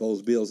paying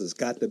those bills has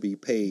got to be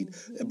paid.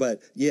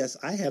 But yes,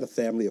 I had a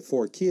family of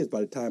 4 kids by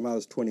the time I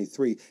was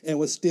 23 and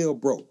was still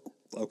broke,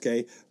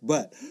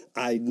 but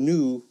I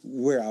knew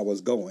where I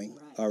was going,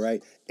 all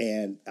right,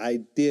 and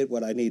I did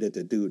what I needed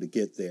to do to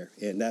get there.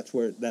 And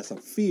that's a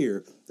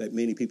fear that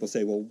many people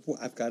say, well,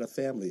 I've got a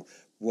family,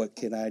 what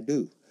can I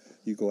do?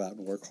 You go out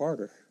and work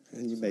harder,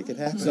 and you make it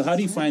happen. So how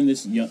do you find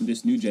this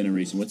new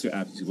generation? What's your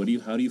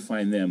aptitude? How do you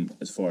find them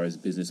as far as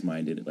business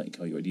minded? Like,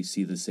 do you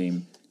see the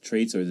same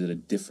traits, or is it a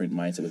different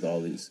mindset with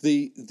all these?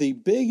 The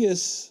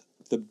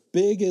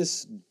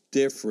biggest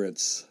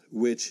difference,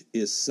 which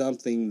is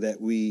something that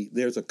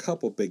there's a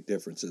couple big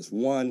differences.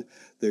 One,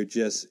 they're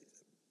just,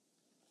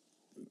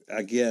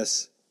 I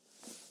guess,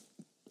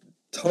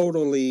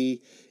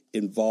 totally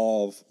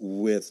involved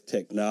with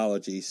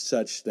technology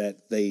such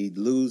that they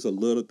lose a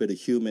little bit of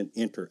human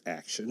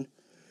interaction.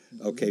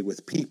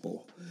 With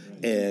people.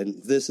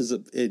 And this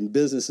in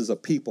business is a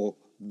people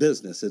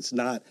business. It's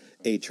not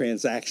a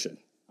transaction.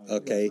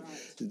 Okay,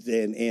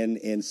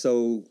 and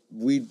so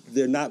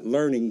they're not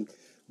learning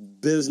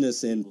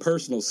business and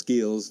personal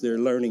skills. They're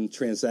learning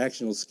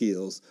transactional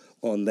skills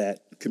on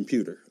that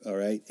computer. All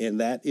right, and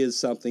that is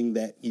something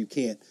that you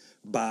can't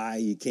buy,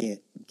 you can't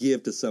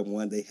give to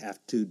someone. They have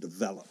to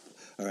develop.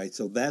 All right,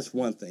 so that's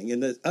one thing.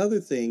 And the other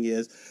thing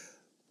is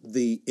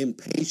the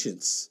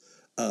impatience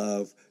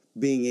of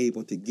being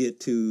able to get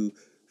to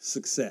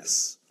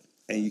success.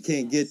 And you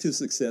can't get to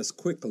success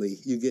quickly.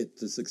 You get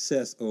to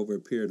success over a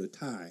period of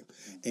time.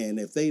 And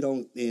if they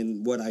don't,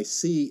 in what I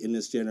see in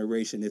this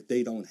generation, if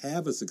they don't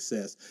have a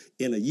success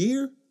in a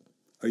year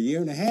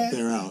and a half,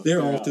 they're out.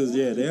 They're on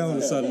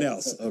to something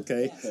else.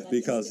 Okay,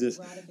 because this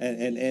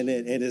and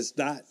it's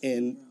not.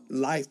 And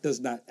life does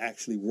not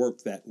actually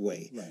work that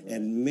way. Right.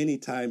 And many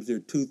times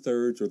they're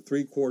 2/3 or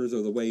 3/4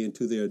 of the way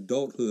into their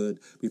adulthood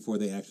before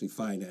they actually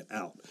find that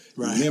out.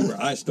 Right. Remember,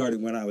 I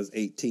started when I was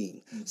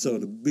 18. Mm-hmm. So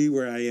to be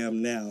where I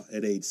am now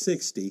at age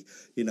 60,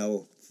 you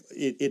know,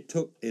 it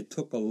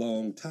took a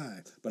long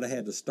time, but I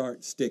had to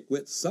stick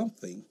with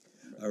something.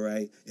 All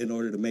right, in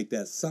order to make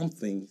that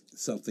something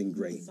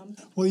great.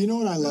 Well, you know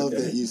what I love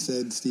that you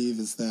said, Steve,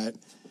 is that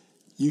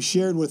you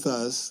shared with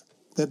us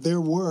that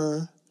there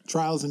were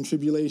trials and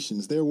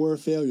tribulations, there were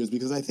failures,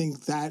 because I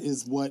think that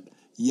is what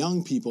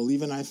young people,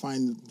 even I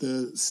find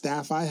the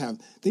staff I have,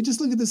 they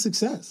just look at the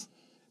success.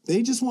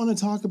 They just want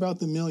to talk about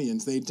the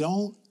millions. They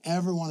don't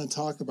ever want to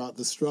talk about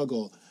the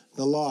struggle,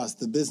 the loss,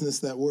 the business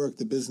that worked,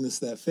 the business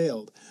that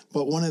failed.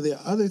 But one of the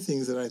other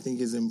things that I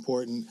think is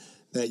important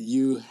that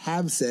you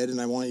have said, and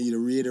I want you to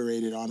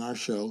reiterate it on our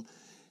show,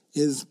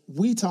 is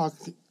we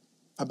talked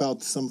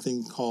about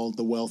something called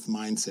the wealth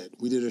mindset.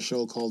 We did a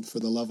show called For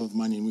the Love of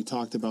Money, and we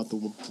talked about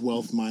the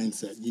wealth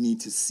mindset. You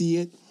need to see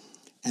it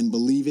and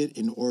believe it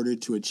in order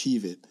to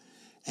achieve it.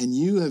 And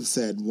you have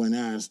said, when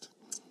asked,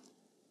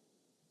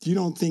 if you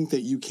don't think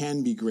that you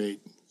can be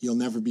great, you'll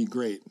never be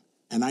great.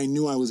 And I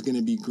knew I was going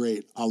to be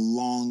great a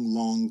long,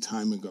 long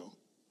time ago.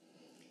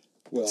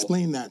 Well,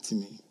 explain that to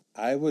me.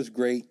 I was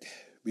great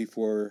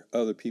before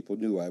other people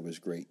knew I was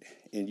great.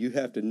 And you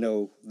have to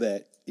know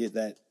that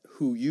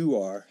who you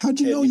are. How'd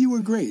you know you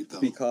were great, though?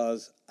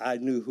 Because I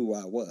knew who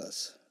I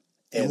was.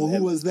 And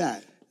who was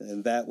that?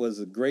 And that was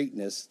a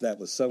greatness that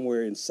was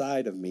somewhere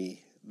inside of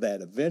me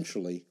that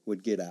eventually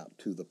would get out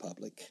to the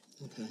public.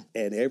 Okay.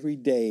 And every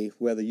day,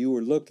 whether you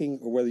were looking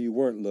or whether you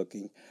weren't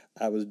looking,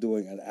 I was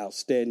doing an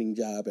outstanding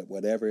job at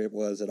whatever it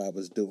was that I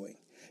was doing.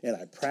 And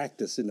I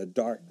practiced in the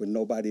dark when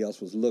nobody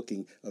else was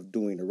looking of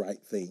doing the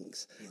right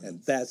things. Right.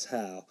 And that's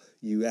how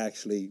you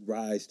actually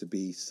rise to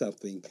be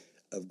something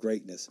of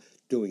greatness,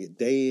 doing it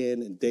day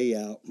in and day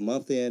out,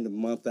 month in and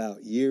month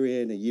out, year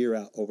in and year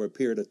out, over a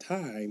period of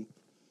time,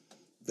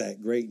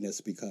 that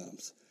greatness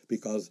becomes.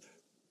 Because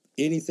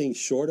anything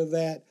short of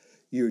that,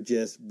 you're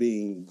just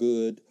being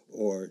good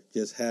or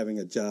just having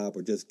a job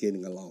or just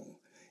getting along.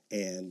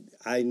 And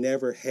I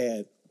never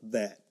had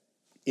that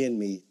in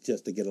me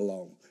just to get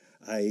along.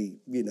 I,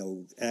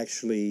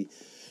 actually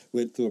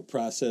went through a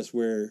process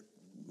where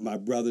my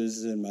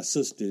brothers and my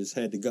sisters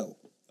had to go,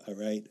 all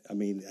right? I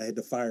mean, I had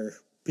to fire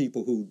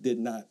people who did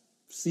not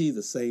see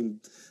the same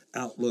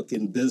outlook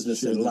in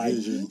business and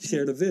life,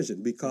 share the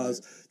vision,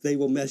 because they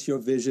will mess your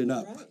vision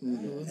up. Right.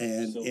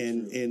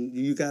 Mm-hmm. And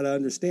you got to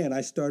understand,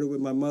 I started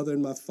with my mother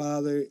and my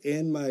father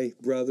and my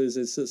brothers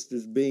and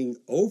sisters being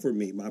over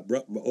me, my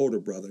older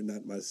brother,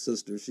 not my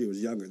sister. She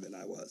was younger than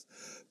I was.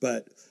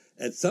 But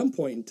at some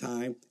point in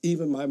time,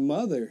 even my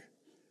mother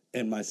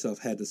and myself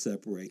had to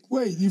separate.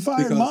 Wait, you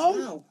fired Mom?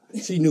 Wow.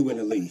 She knew when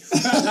to leave.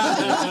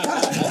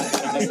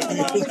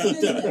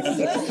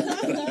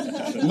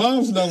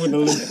 Moms know when to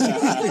leave.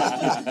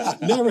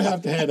 Never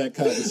have to have that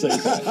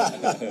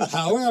conversation.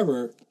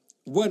 However,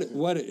 what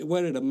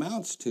it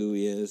amounts to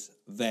is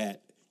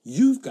that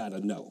you've got to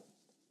know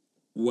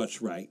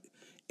what's right.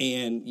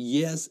 And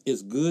yes,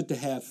 it's good to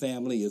have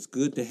family. It's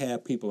good to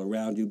have people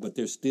around you, but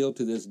there's still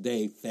to this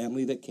day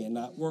family that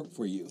cannot work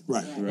for you.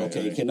 Right.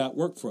 Okay, cannot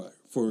work for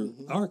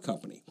mm-hmm. our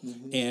company,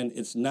 mm-hmm. and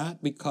it's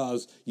not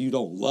because you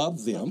don't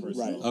love them.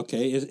 Right.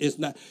 Okay, it's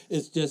not.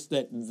 It's just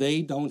that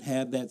they don't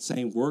have that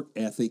same work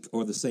ethic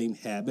or the same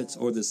habits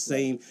or the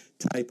same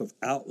type of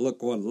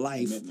outlook on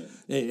life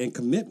and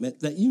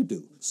commitment that you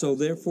do. So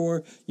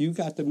therefore, you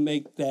got to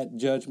make that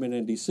judgment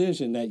and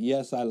decision that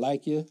yes, I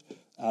like you.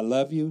 I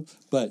love you,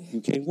 but you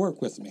can't work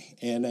with me.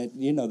 And,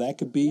 that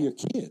could be your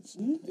kids,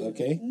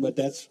 okay? But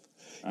that's...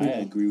 I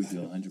agree with you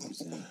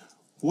 100%.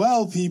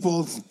 Well,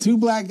 people, two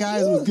black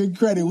guys with good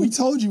credit. We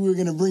told you we were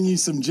going to bring you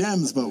some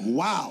gems, but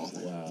wow.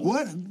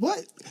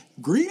 What?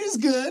 Greed is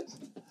good.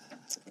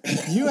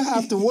 You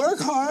have to work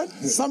hard.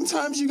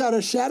 Sometimes you got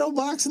to shadow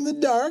box in the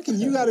dark, and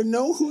you got to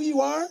know who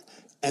you are.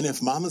 And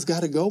if mama's got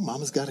to go,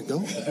 mama's got to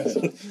go.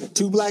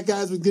 Two black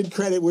guys with good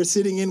credit. We're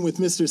sitting in with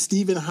Mr.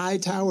 Stephen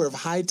Hightower of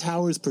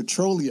Hightowers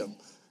Petroleum.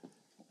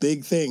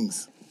 Big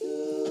things.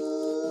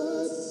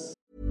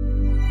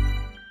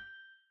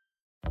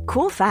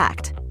 Cool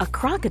fact, a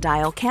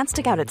crocodile can't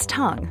stick out its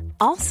tongue.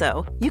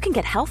 Also, you can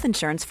get health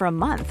insurance for a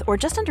month or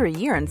just under a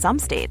year in some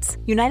states.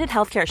 United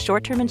Healthcare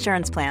short-term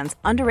insurance plans,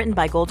 underwritten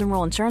by Golden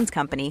Rule Insurance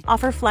Company,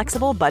 offer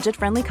flexible,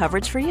 budget-friendly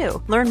coverage for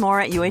you. Learn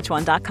more at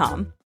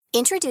uh1.com.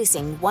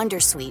 Introducing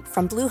Wondersuite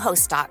from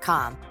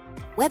Bluehost.com.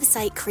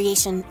 Website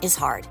creation is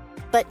hard,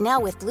 but now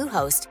with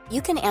Bluehost,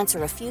 you can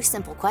answer a few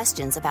simple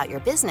questions about your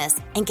business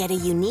and get a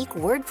unique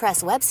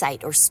WordPress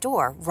website or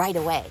store right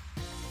away.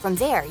 From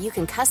there, you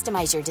can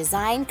customize your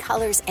design,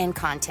 colors, and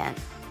content.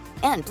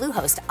 And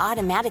Bluehost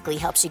automatically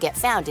helps you get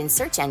found in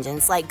search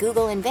engines like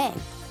Google and Bing.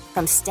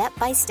 From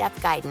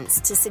step-by-step guidance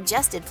to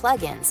suggested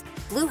plugins,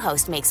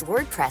 Bluehost makes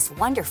WordPress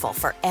wonderful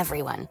for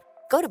everyone.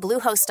 Go to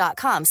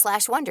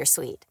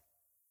bluehost.com/wondersuite.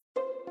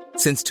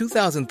 Since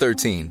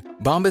 2013,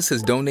 Bombas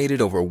has donated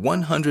over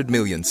 100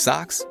 million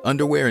socks,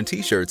 underwear, and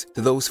T-shirts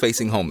to those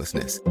facing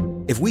homelessness.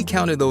 If we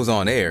counted those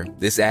on air,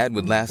 this ad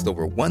would last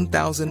over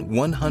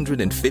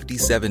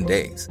 1,157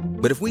 days.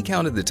 But if we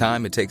counted the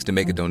time it takes to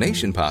make a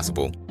donation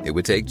possible, it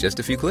would take just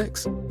a few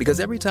clicks.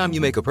 Because every time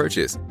you make a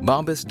purchase,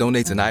 Bombas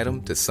donates an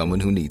item to someone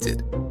who needs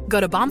it.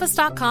 Go to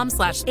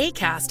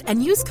bombas.com/ACAST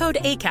and use code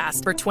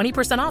ACAST for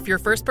 20% off your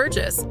first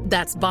purchase.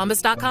 That's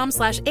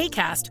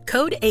bombas.com/ACAST,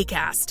 code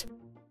ACAST.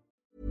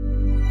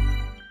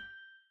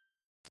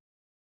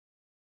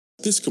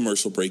 This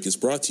commercial break is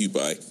brought to you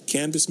by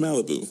Canvas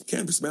Malibu.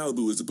 Canvas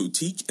Malibu is a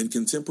boutique and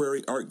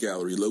contemporary art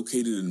gallery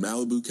located in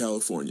Malibu,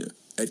 California.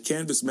 At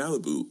Canvas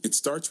Malibu, it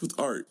starts with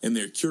art, and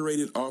their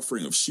curated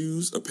offering of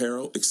shoes,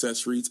 apparel,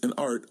 accessories, and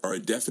art are a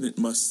definite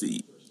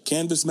must-see.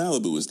 Canvas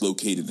Malibu is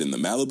located in the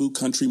Malibu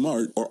Country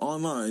Mart or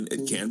online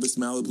at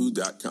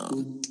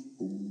canvasmalibu.com.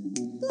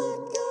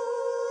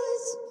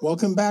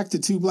 Welcome back to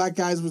Two Black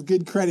Guys with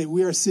Good Credit.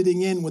 We are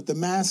sitting in with the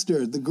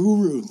master, the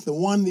guru, the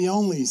one, the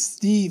only,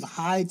 Steve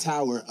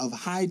Hightower of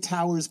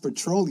Hightowers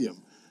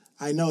Petroleum.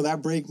 I know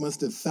that break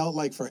must have felt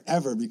like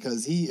forever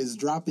because he is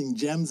dropping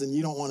gems and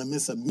you don't want to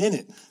miss a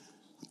minute.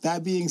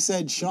 That being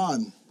said,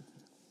 Sean,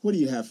 what do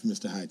you have for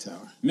Mr.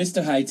 Hightower?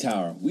 Mr.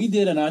 Hightower, we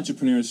did an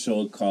entrepreneur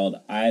show called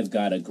I've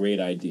Got a Great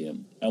Idea.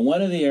 And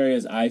one of the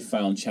areas I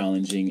found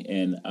challenging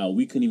and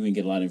we couldn't even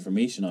get a lot of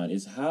information on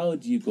is how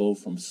do you go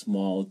from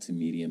small to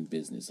medium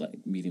business,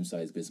 like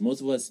medium-sized business?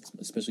 Most of us,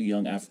 especially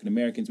young African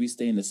Americans, we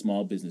stay in the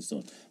small business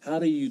zone. How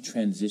do you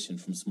transition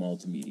from small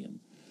to medium?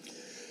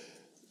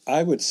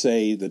 I would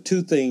say the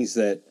two things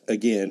that,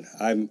 again,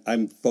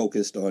 I'm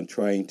focused on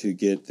trying to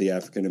get the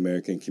African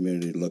American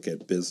community to look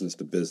at business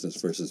to business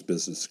versus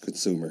business to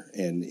consumer.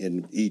 And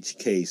in each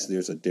case,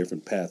 there's a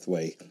different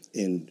pathway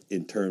in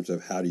terms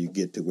of how do you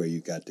get to where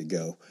you got to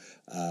go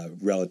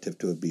relative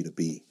to a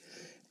B2B.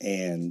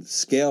 And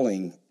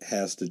scaling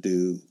has to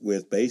do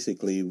with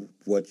basically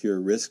what your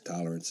risk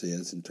tolerance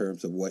is in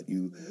terms of what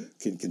you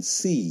can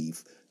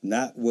conceive,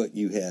 not what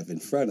you have in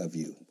front of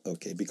you,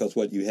 okay? Because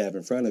what you have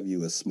in front of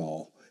you is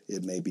small.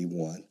 It may be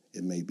one.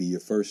 It may be your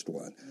first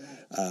one.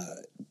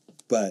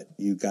 But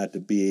you got to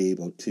be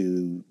able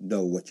to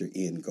know what your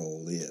end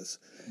goal is.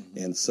 Mm-hmm.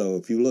 And so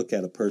if you look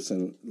at a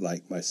person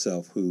like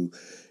myself who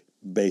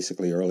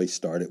basically early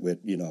started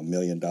with, $1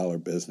 million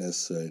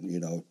business,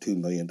 $2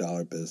 million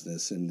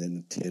business, and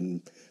then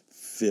 10,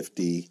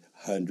 50,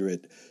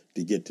 100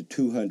 to get to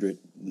 200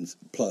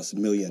 plus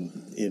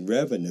million in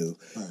revenue,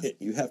 right.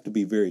 You have to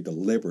be very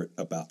deliberate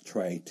about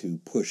trying to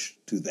push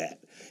to that.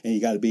 And you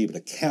got to be able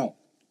to count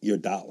your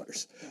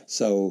dollars.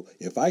 So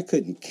if I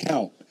couldn't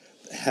count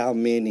how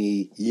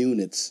many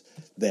units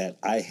that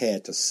I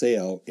had to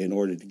sell in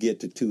order to get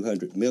to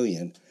 200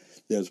 million,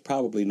 there's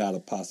probably not a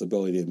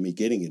possibility of me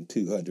getting in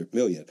 200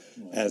 million.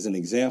 As an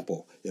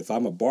example, if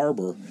I'm a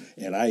barber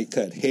and I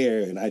cut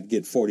hair and I'd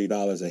get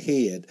 $40 a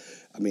head,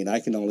 I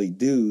can only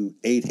do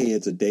 8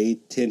 heads a day,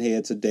 10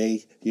 heads a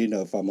day,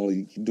 if I'm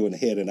only doing a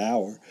head an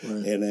hour.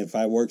 Right. And if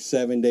I work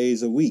 7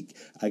 days a week,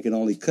 I can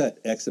only cut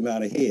X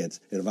amount of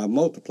heads. And if I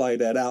multiply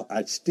that out,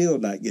 I'd still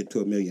not get to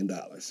 $1 million.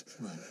 Right.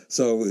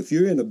 So if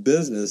you're in a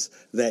business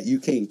that you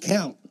can't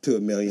count to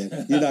 $1 million,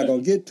 you're not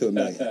going to get to $1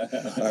 million. All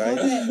right.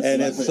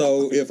 And if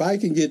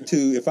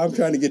I'm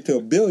trying to get to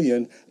 $1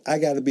 billion, I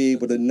got to be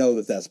able to know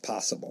that that's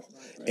possible.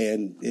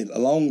 And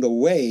along the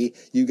way,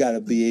 you got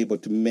to be able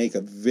to make a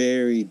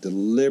very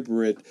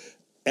deliberate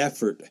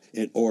effort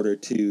in order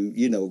to,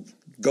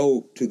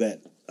 go to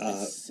that.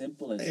 As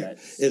simple as that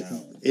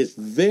sounds. It's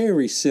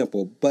very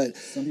simple, but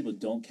some people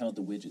don't count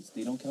the widgets.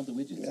 They don't count the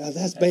widgets.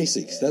 That's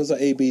basics. Those are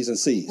A, B's, and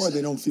C's. Or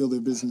they don't feel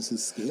their business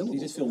is scalable. They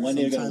just feel one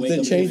day they're going to wake up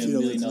and $1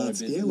 million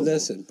business.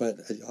 Listen, but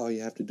all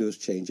you have to do is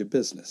change your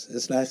business.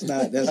 That's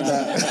not. That's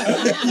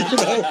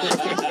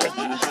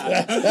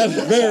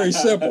very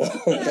simple.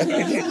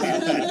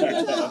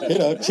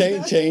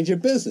 Change your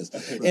business,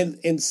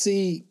 and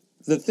see.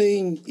 The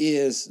thing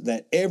is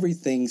that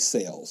everything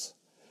sells.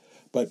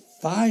 But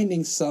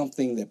finding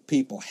something that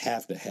people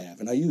have to have,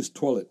 and I use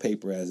toilet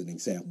paper as an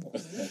example.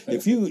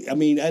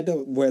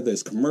 Whether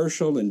it's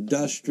commercial,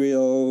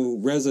 industrial,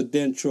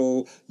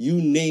 residential,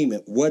 you name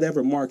it,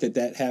 whatever market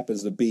that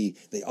happens to be,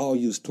 they all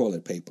use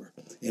toilet paper.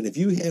 And if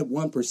you had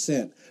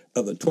 1%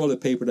 of the toilet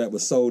paper that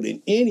was sold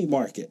in any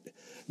market,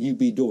 you'd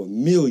be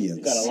doing millions.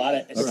 You got a lot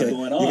of stuff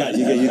going on.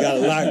 You got a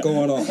lot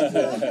going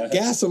on.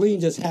 Gasoline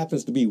just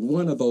happens to be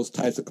one of those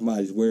types of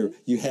commodities where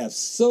you have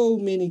so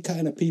many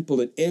kind of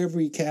people in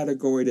every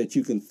category that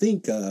you can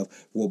think of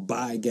will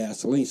buy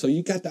gasoline. So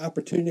you got the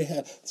opportunity to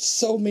have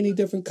so many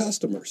different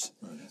customers.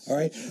 All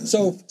right.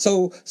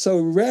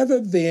 So rather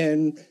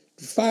than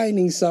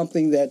finding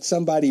something that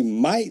somebody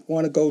might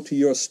want to go to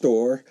your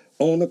store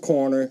on the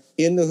corner,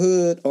 in the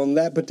hood, on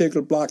that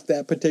particular block,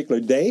 that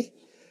particular day,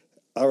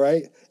 all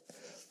right,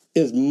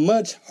 is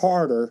much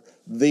harder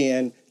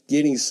than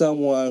getting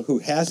someone who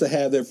has to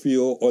have their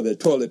fuel or their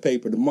toilet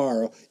paper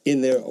tomorrow in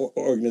their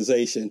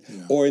organization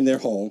or in their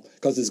home,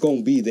 because it's going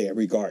to be there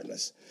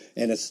regardless.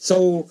 And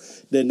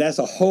then that's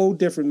a whole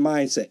different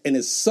mindset. And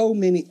there's so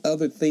many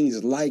other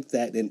things like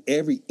that in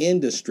every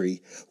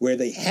industry where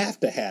they have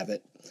to have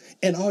it.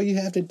 And all you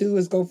have to do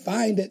is go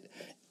find it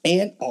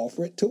and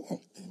offer it to them.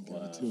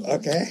 Wow.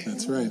 Okay?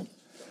 That's right.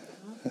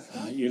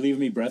 You're leaving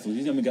me breathless.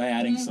 He's a guy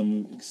adding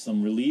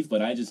some relief,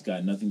 but I just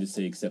got nothing to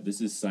say except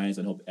this is science.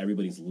 I hope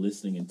everybody's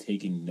listening and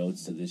taking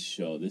notes to this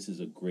show. This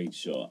is a great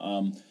show.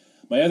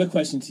 My other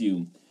question to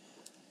you,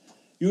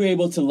 you were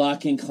able to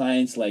lock in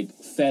clients like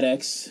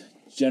FedEx,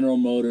 General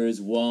Motors,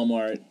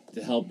 Walmart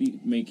to help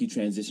make you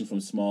transition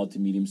from small to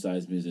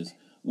medium-sized business.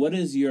 What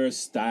is your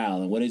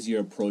style and what is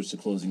your approach to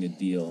closing a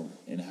deal,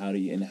 and how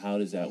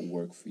does that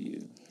work for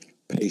you?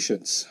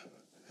 Patience.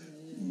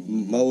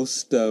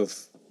 Most of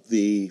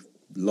the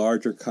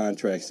larger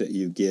contracts that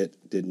you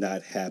get did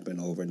not happen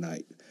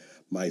overnight.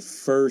 My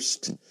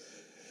first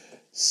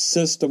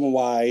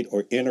system-wide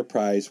or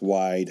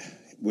enterprise-wide,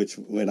 which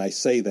when I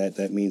say that,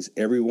 that means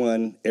every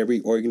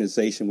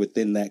organization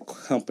within that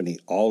company,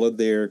 all of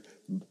their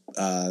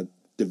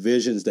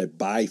divisions that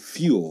buy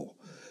fuel,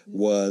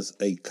 was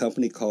a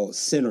company called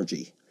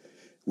Synergy,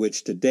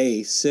 which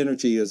today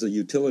Synergy is a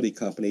utility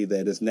company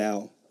that is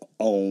now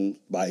owned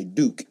by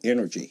Duke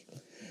Energy.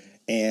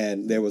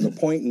 And there was a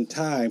point in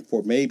time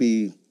for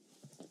maybe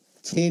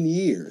 10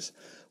 years,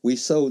 we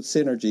sold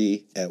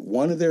Synergy at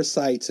one of their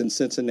sites in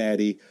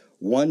Cincinnati,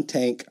 1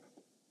 tank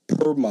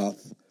per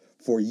month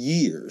for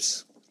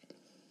years,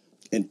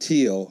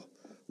 until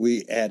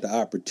we had the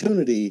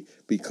opportunity,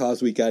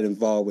 because we got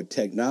involved with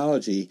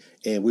technology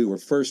and we were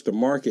first to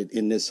market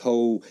in this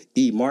whole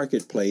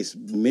e-marketplace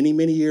many,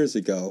 many years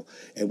ago.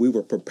 And we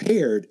were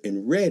prepared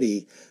and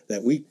ready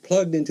that we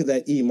plugged into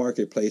that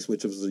e-marketplace,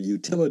 which was a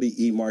utility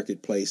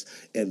e-marketplace.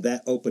 And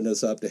that opened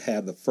us up to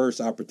have the first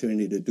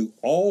opportunity to do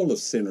all of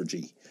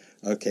Synergy,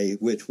 okay,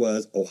 which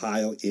was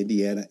Ohio,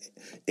 Indiana,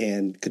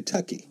 and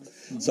Kentucky.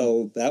 Mm-hmm.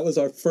 So that was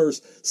our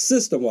first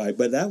system-wide.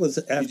 But that was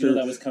after... Did you know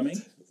that was coming?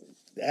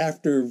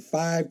 After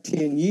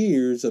 5-10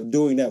 years of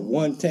doing that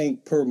 1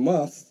 tank per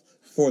month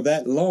for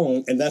that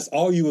long, and that's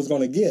all you was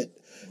going to get.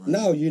 Right.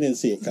 No, you didn't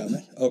see it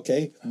coming,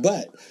 okay?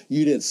 But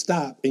you didn't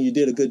stop, and you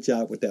did a good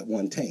job with that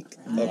 1 tank,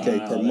 okay,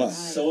 per month.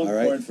 So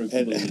important for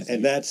people.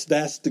 And that's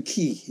the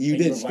key. You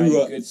didn't screw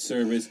up. Good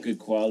service, good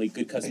quality,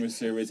 good customer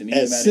service. And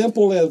as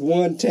simple as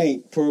 1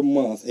 tank per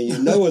month, and you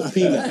know it's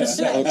peanuts,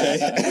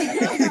 okay?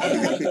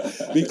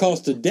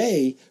 Because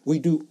today we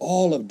do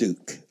all of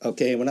Duke,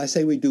 okay? And when I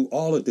say we do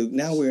all of Duke,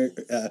 now we're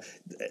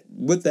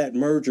with that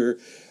merger,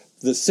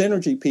 the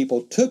Synergy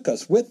people took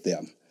us with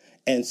them,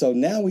 and so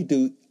now we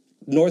do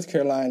North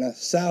Carolina,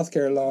 South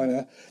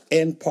Carolina,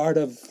 and part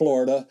of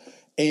Florida.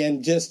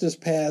 And just this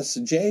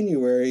past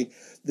January,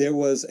 there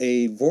was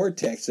a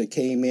vortex that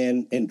came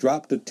in and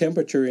dropped the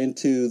temperature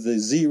into the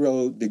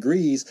 0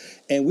 degrees.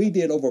 And we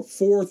did over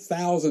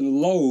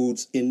 4,000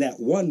 loads in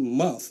that 1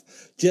 month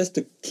just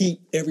to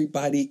keep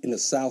everybody in the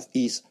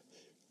Southeast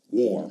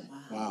warm.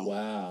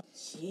 Wow.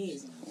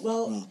 Jeez.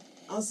 Well,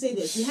 I'll say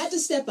this. You had to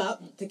step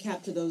up to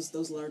capture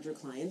those larger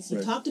clients.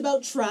 You talked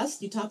about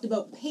trust. You talked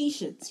about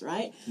patience,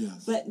 right?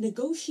 Yes. But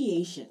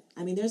negotiation.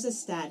 I mean, there's a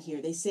stat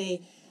here. They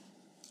say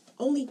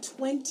only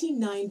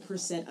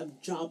 29%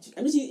 of jobs,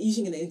 I'm just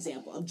using an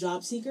example, of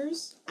job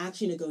seekers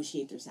actually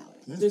negotiate their salary.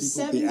 Yeah, There's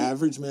the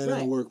average man in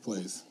the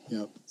workplace.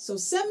 Yep. So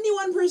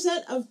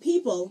 71% of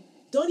people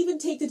don't even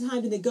take the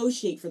time to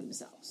negotiate for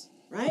themselves,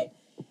 right?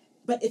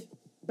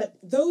 But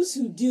those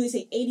who do, they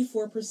say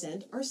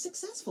 84% are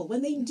successful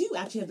when they do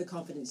actually have the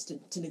confidence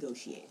to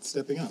negotiate.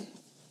 Stepping up.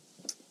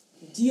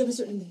 Do you have a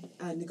certain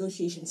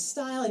negotiation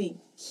style? Any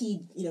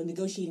key,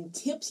 negotiating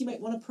tips you might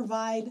want to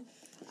provide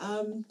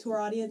to our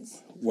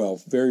audience?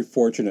 Well, very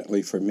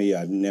fortunately for me,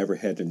 I've never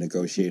had to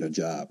negotiate a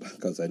job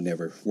because I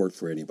never worked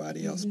for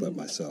anybody else but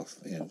myself.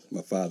 And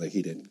my father,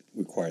 he didn't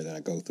require that I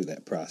go through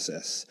that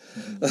process.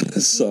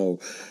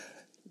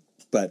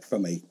 But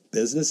from a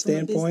business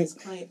standpoint,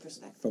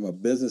 from a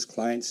business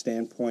client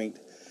standpoint,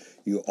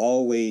 you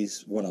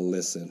always want to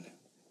listen,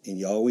 and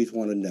you always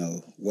want to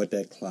know what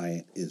that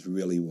client is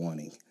really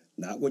wanting,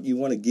 not what you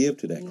want to give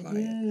to that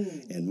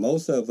client. And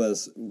most of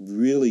us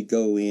really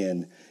go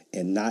in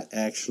and not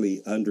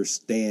actually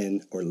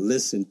understand or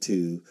listen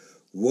to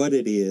what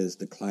it is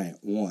the client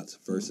wants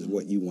versus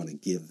what you want to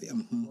give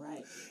them.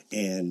 Right.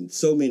 And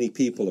so many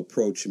people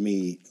approach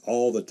me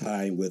all the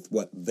time with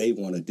what they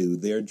want to do,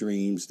 their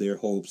dreams, their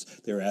hopes,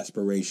 their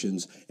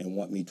aspirations, and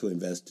want me to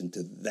invest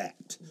into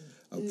that.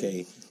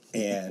 Okay?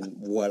 And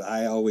what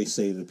I always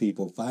say to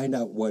people, find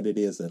out what it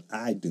is that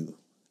I do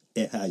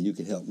and how you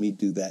can help me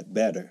do that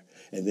better.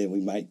 And then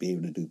we might be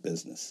able to do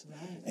business.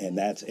 Right. And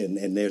that's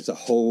and there's a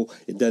whole,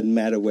 it doesn't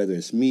matter whether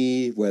it's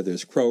me, whether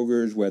it's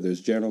Kroger's, whether it's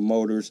General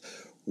Motors.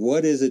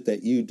 What is it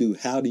that you do?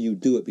 How do you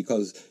do it?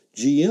 Because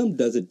GM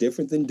does it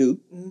different than Duke.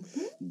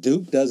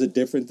 Duke does it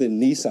different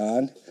than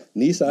Nissan.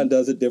 Nissan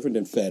does it different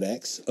than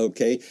FedEx.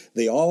 Okay?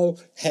 They all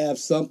have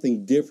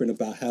something different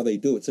about how they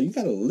do it. So you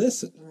got to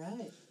listen.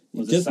 Right.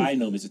 Well, as a side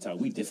note, Mr. Todd,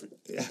 we different.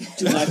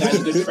 Two black guys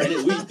with good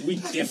credit, we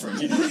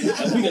different. And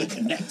we got to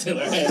connect to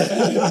it.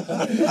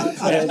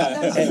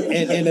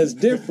 and as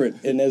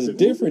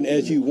different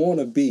as you want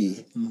to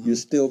be, you're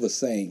still the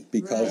same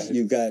because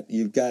you've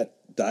got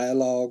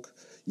dialogue.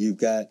 You've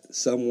got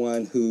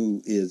someone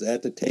who is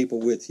at the table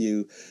with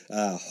you,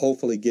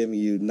 hopefully giving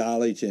you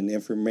knowledge and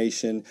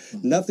information.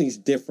 Nothing's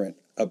different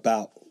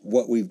about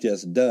what we've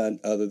just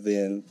done other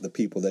than the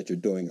people that you're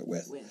doing it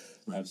with.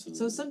 Absolutely.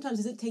 So sometimes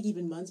does it take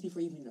even months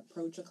before you even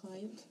approach a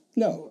client?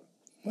 No.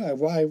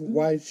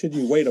 Why should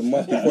you wait a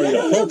month before you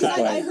approach a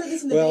client? I heard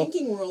this in the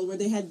banking world where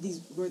they have these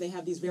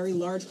very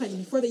large clients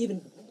before they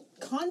even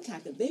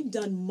contact them. They've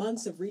done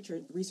months of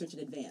research in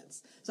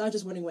advance. So I was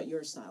just wondering what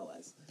your style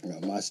was. No,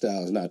 my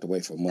style is not to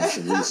wait for months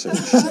of research.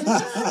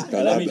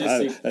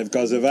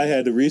 Because if I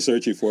had to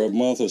research it for a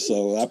month or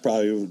so, I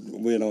probably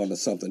went on to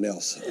something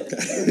else. Okay?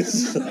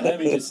 Let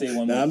me just say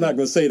one more Now, I'm not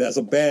going to say that's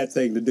a bad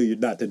thing to do,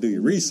 not to do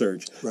your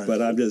research,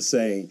 but I'm just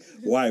saying,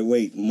 why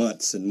wait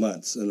months and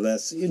months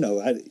unless,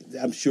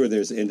 I'm sure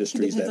there's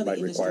industries that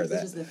might require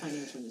that. This is the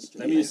financial industry.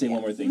 Let me just say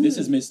one more thing. This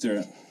is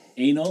Mr.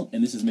 Anal,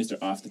 and this is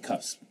Mr. Off the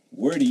Cuffs.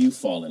 Where do you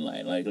fall in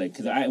line?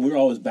 Because we're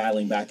always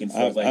battling back and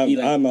forth.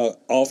 I'm a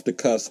off the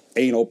cuff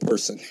anal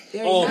person.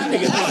 Oh my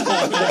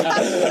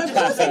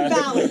God!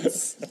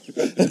 Balance.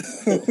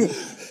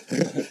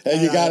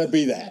 And you got to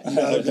be that.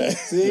 Okay.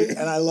 See,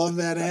 and I love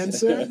that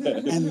answer.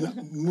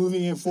 And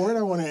moving it forward,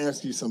 I want to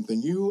ask you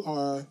something. You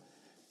are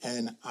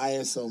an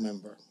ISO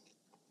member,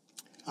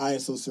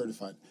 ISO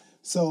certified.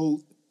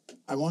 So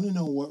I want to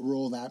know what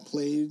role that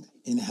played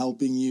in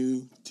helping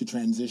you to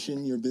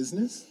transition your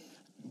business.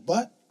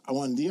 But I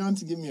want Dion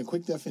to give me a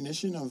quick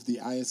definition of the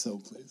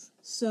ISO, please.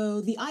 So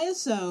the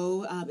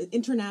ISO,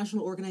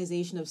 International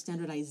Organization of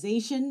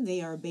Standardization,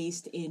 they are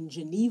based in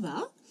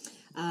Geneva.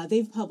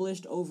 They've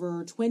published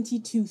over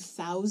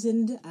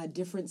 22,000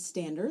 different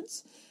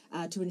standards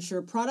to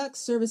ensure products,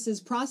 services,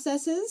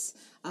 processes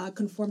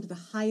conform to the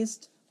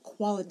highest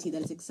quality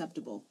that is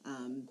acceptable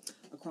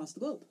across the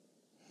globe.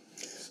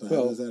 So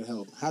how does that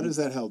help? How does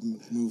that help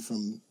move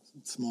from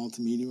small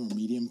to medium or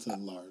medium to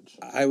large?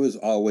 I was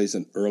always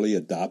an early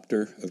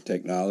adopter of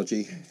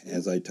technology.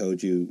 As I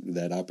told you,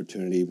 that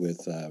opportunity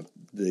with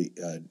the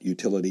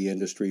utility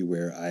industry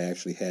where I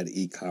actually had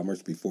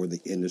e-commerce before the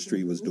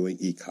industry was doing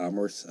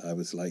e-commerce. I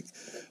was like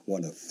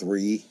one of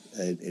three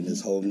in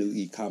this whole new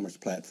e-commerce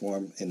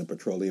platform in the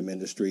petroleum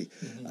industry.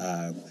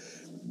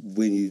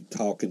 When you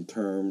talk in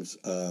terms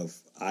of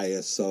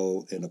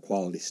ISO and a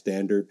quality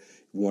standard,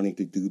 wanting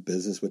to do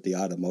business with the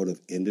automotive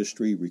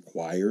industry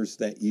requires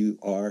that you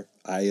are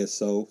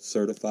ISO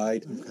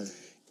certified. Okay.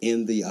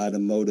 In the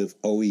automotive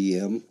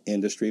OEM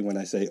industry, when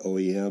I say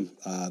OEM,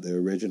 the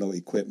original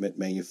equipment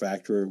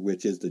manufacturer,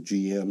 which is the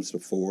GMs, the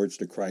Fords,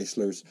 the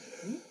Chryslers,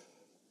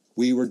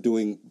 we were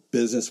doing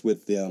business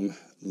with them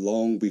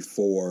long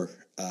before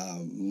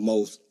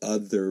most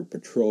other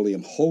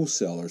petroleum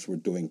wholesalers were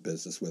doing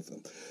business with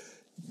them.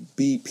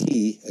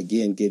 BP,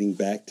 again, getting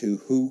back to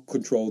who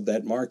controlled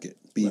that market.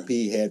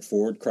 BP had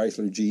Ford,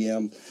 Chrysler,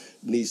 GM,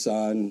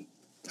 Nissan,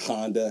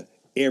 Honda,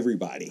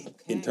 everybody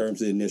in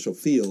terms of the initial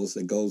fields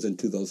that goes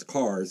into those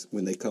cars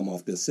when they come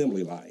off the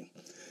assembly line.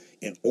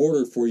 In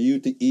order for you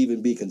to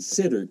even be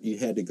considered, you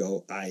had to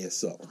go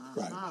ISO.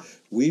 Right.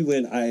 We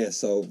went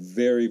ISO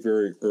very,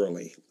 very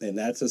early, and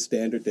that's a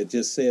standard that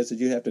just says that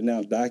you have to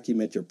now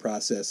document your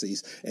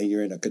processes, and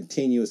you're in a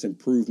continuous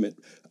improvement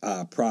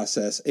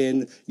process,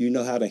 and you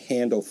know how to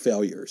handle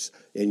failures,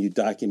 and you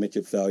document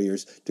your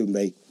failures to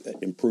make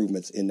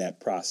improvements in that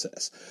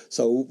process.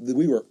 So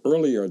we were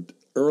early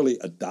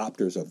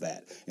adopters of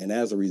that, and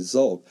as a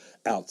result,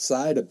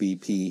 outside of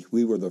BP,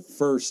 we were the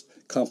first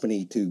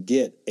company to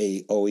get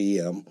a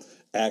OEM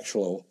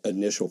actual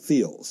initial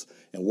fields.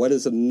 And what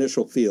is an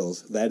initial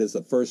fields? That is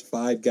the first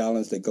 5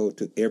 gallons that go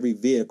to every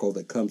vehicle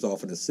that comes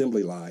off an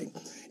assembly line.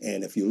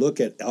 And if you look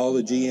at all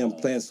the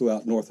GM plants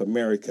throughout North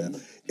America,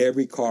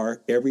 every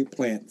car, every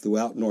plant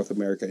throughout North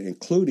America,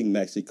 including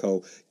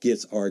Mexico,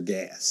 gets our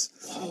gas.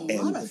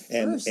 And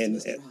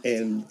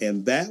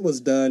that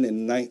was done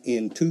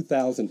in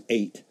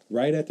 2008,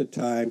 right at the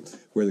time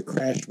where the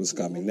crash was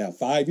coming. Now,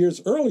 5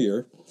 years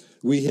earlier,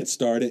 we had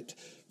started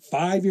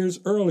 5 years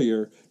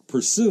earlier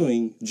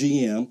pursuing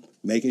GM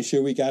making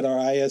sure we got our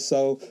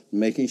ISO,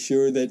 making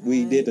sure that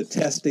we did the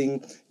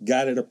testing,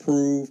 got it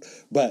approved.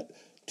 But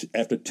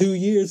after 2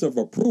 years of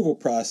approval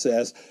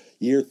process,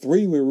 year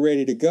 3 we were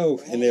ready to go,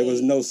 and there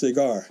was no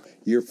cigar.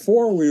 Year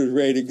 4 we were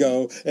ready to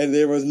go, and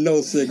there was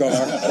no cigar.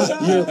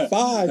 Year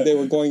 5 they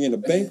were going into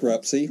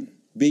bankruptcy.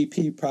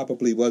 BP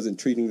probably wasn't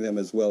treating them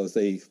as well as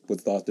they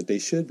thought that they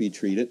should be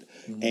treated.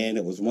 Mm-hmm. And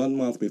it was 1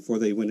 month before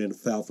they went into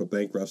file for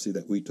bankruptcy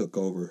that we took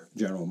over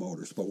General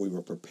Motors. But we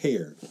were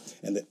prepared.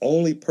 And the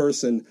only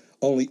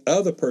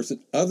other person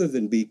other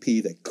than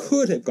BP that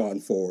could have gone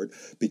forward,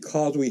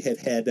 because we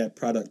had that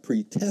product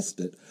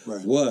pre-tested,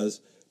 was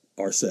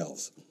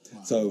ourselves.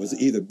 Wow. So it was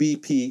either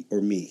BP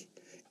or me.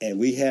 And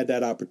we had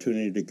that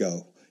opportunity to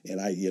go. And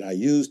I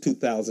used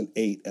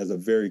 2008 as a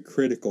very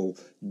critical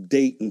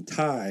date and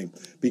time,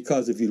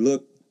 because if you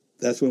look,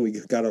 that's when we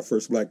got our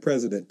first black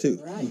president too.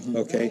 Right.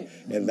 Okay,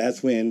 right. And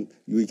that's when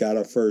we got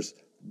our first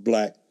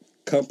black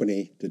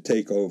company to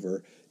take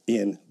over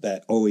in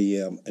that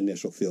OEM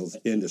initial fields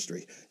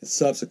industry. And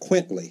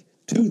subsequently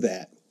to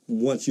that,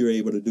 once you're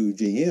able to do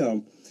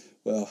GM,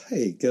 well,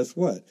 hey, guess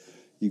what?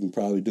 You can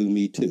probably do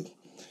me too.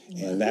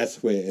 And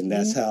that's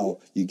how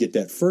you get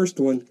that first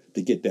one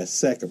to get that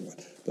second one.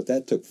 But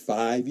that took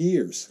 5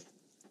 years.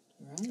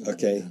 Right.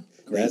 Okay.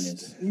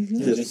 Greatness.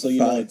 Just so you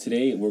know,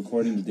 today we're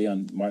recording today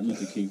on Martin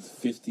Luther King's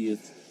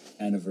 50th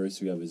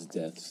anniversary of his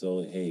death.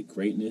 So, hey,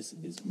 greatness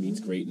meets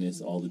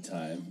greatness all the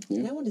time. Yeah.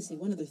 And I want to say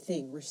one other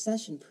thing: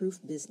 recession-proof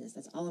business.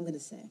 That's all I'm going to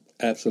say.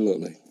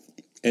 Absolutely.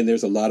 And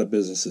there's a lot of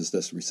businesses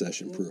that's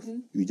recession-proof. Mm-hmm.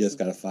 You just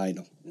got to find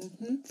them.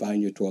 Mm-hmm.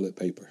 Find your toilet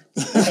paper.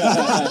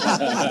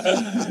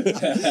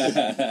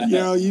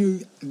 You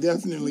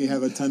definitely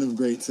have a ton of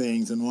great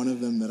sayings, and one of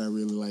them that I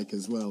really like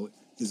as well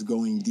is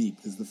going deep.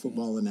 Is the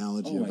football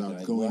analogy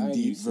about going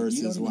deep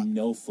versus what? You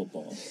know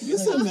football.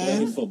 Listen,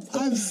 man,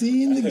 I've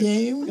seen the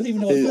game. You don't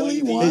even know what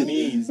Philly won.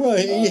 Means. Well,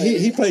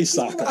 he plays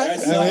soccer. I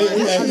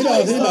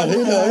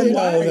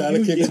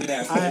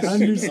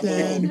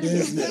understand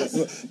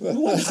business.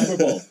 Who won the Super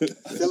Bowl?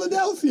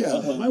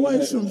 Philadelphia. My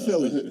wife's from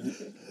Philly.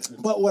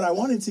 But what I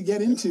wanted to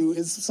get into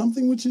is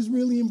something which is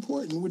really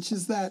important, which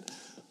is that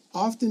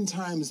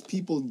oftentimes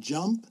people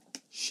jump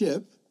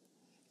ship.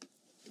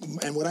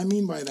 And what I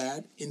mean by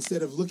that,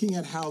 instead of looking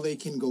at how they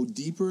can go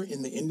deeper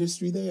in the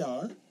industry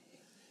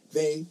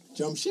they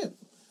jump ship.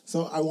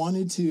 So I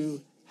wanted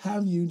to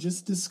have you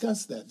just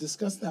discuss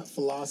that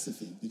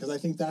philosophy, because I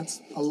think that's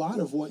a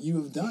lot of what you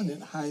have done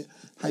at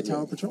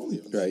Hightower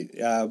Petroleum. Right.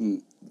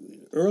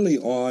 Early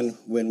on,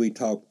 when we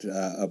talked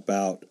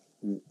about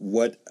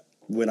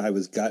when I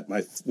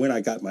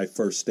got my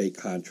first state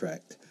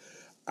contract,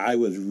 I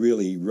was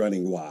really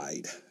running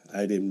wide.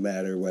 I didn't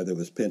matter whether it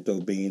was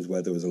pinto beans,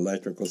 whether it was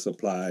electrical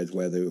supplies,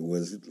 whether it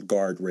was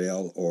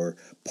guardrail or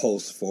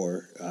posts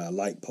for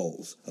light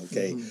poles,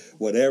 okay? Mm-hmm.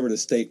 Whatever the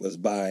state was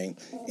buying.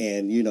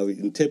 And,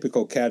 in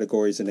typical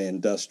categories in the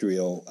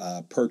industrial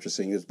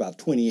purchasing, there's about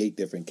 28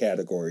 different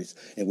categories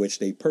in which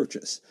they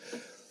purchase.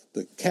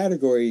 The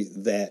category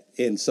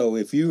so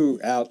if you're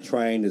out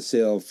trying to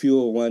sell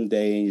fuel one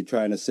day and you're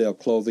trying to sell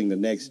clothing the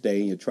next day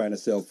and you're trying to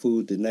sell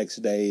food the next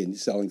day and you're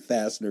selling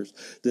fasteners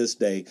this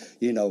day,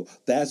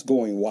 that's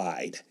going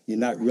wide. You're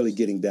not really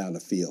getting down the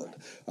field,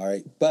 all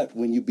right? But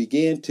when you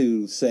begin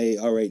to say,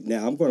 all right,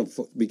 now I'm going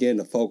to begin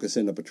to focus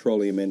in the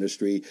petroleum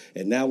industry,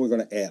 and now we're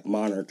going to add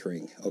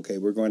monitoring, okay?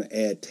 We're going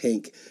to add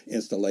tank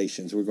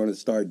installations. We're going to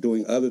start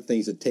doing other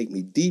things that take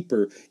me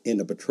deeper in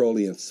the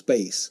petroleum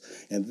space.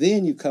 And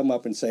then you come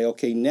up and say,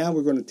 okay, now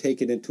we're going to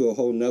take it into a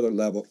whole nother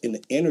level in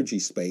the energy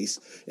space,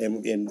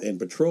 and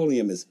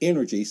petroleum is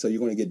energy, so you're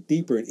going to get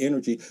deeper in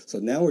energy. So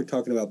now we're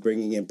talking about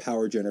bringing in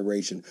power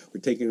generation.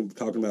 We're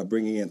talking about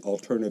bringing in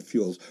alternative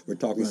fuels. We're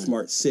talking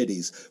smart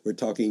cities. We're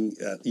talking,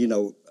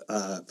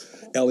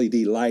 LED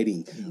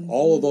lighting,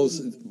 all of those,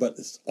 but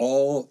it's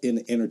all in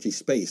the energy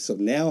space. So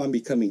now I'm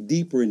becoming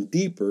deeper and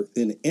deeper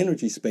in the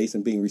energy space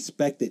and being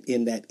respected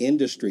in that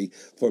industry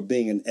for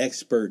being an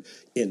expert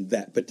in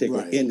that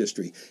particular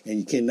industry. And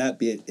you cannot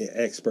be an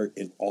expert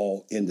in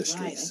all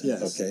industries. Right.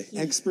 Yes. Okay.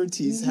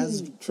 Expertise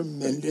has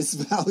tremendous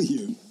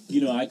value.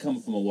 I come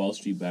from a Wall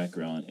Street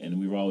background, and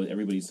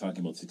everybody's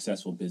talking about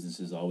successful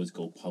businesses always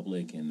go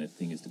public, and the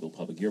thing is to go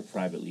public. You're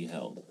privately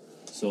held.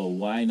 So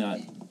why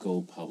not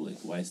go public?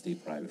 Why stay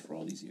private for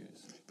all these years?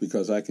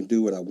 Because I can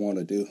do what I want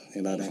to do,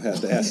 and I don't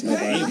have to ask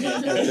nobody.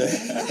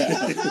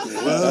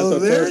 Well,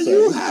 there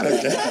you have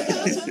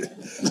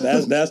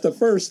it. That's the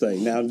first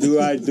thing. Now, do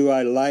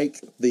I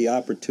like the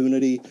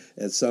opportunity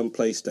at some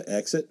place to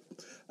exit?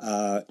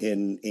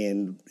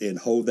 And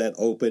hold that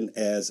open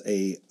as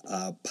a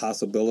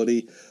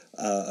possibility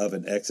of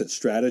an exit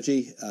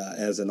strategy,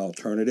 as an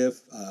alternative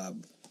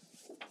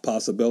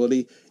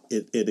possibility.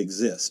 It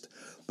exists,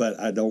 but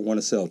I don't want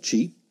to sell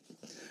cheap.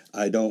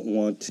 I don't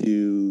want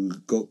to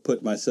go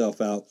put myself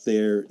out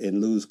there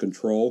and lose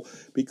control,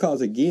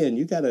 because again,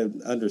 you got to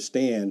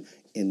understand,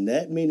 in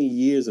that many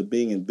years of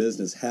being in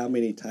business, how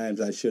many times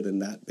I should have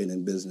not been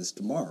in business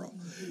tomorrow,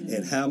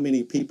 and how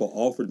many people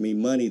offered me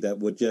money that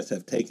would just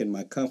have taken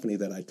my company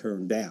that I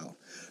turned down.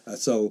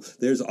 So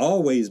there's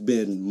always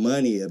been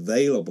money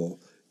available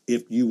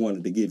if you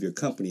wanted to give your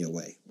company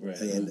away. Right.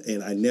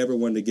 And I never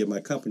wanted to give my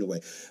company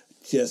away.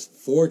 Just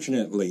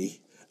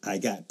fortunately, I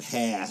got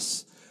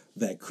past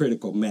that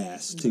critical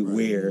mass to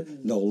where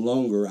no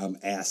longer I'm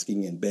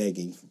asking and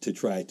begging to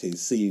try to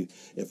see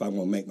if I'm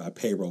going to make my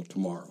payroll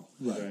tomorrow.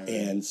 Right.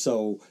 And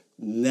so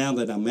now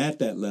that I'm at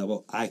that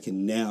level, I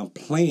can now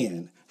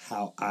plan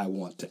how I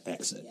want to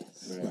exit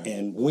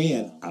and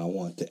when I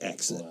want to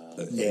exit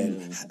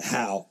and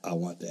how I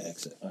want to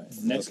exit. All right.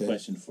 Next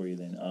question for you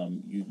then.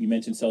 You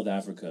mentioned South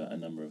Africa a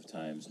number of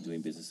times,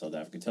 doing business in South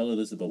Africa. Tell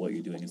us about what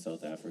you're doing in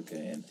South Africa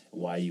and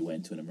why you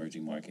went to an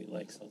emerging market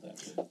like South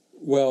Africa.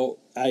 Well,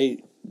 I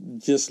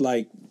just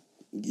like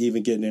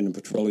even getting in the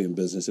petroleum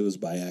business, it was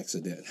by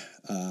accident.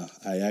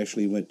 I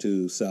actually went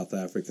to South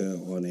Africa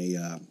on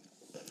a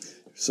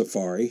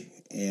safari,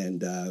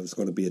 and it was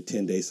going to be a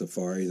 10-day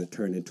safari that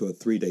turned into a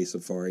 3-day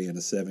safari and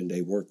a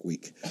 7-day work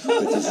week,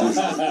 which is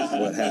usually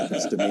what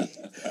happens to me.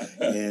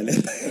 And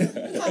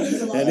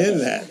in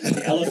that,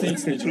 the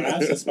elephants, the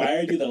giraffes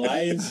inspired you, the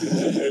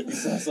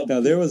lions. Now,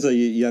 there was a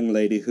young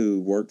lady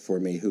who worked for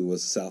me who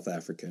was South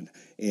African,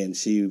 and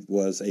she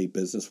was a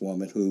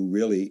businesswoman who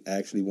really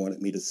actually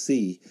wanted me to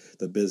see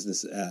the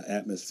business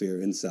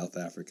atmosphere in South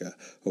Africa,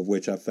 of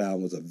which I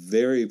found was a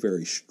very,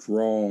 very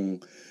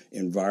strong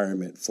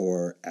environment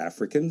for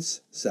Africans,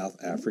 South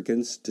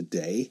Africans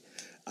today.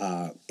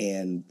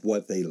 And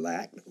what they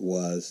lacked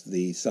was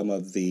some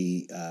of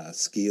the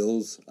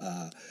skills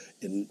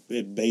and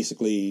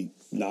basically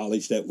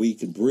knowledge that we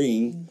can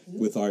bring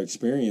with our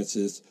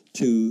experiences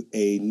to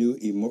a new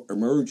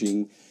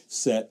emerging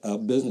set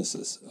of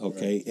businesses.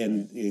 Okay,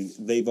 and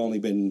they've only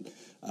been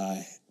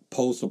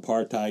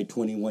post-apartheid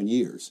 21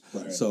 years.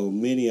 Right. So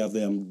many of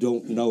them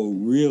don't know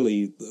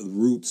really the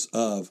roots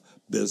of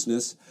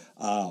business,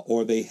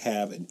 or they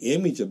have an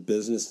image of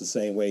business the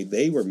same way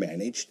they were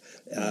managed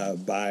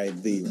by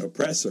the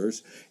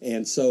oppressors.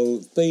 And so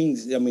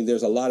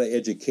there's a lot of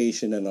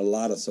education and a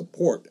lot of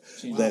support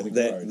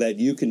that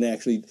you can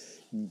actually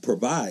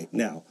provide.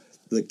 Now,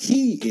 the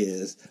key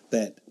is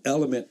that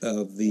element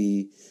of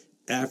the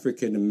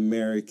African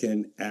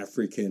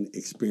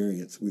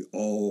experience, we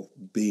all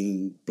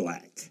being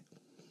black.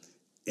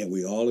 And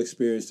we all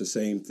experience the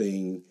same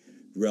thing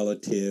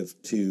relative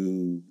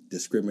to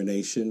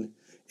discrimination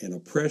and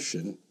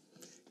oppression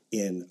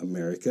in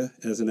America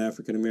as an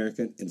African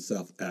American, in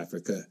South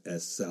Africa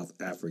as South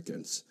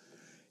Africans.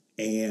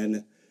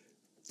 And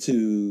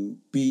to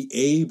be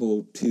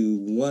able to,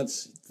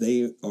 once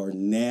they are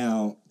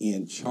now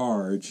in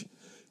charge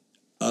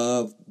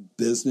of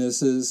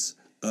businesses,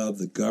 of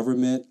the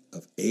government,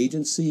 of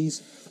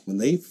agencies, when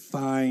they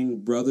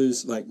find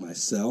brothers like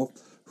myself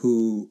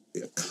who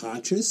are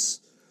conscious,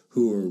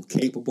 who are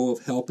capable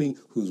of helping,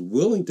 who's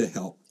willing to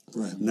help,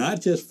 not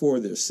just for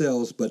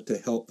themselves, but to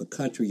help the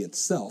country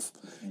itself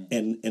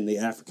and the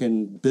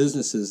African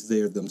businesses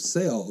there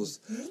themselves,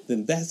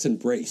 then that's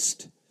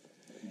embraced.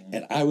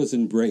 And I was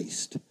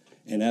embraced.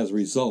 And as a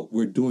result,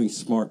 we're doing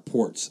smart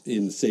ports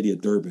in the city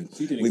of Durban.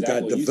 So we've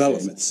got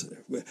developments.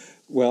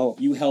 Well,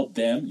 you helped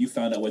them. You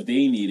found out what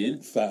they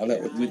needed.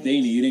 What they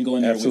need. You didn't go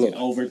in there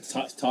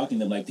talking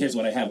to them like, "Here's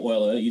what I have,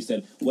 oil." You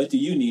said, "What do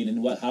you need,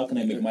 and how can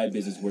I make my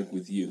business work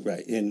with you?"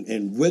 Right.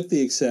 And with the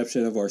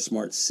exception of our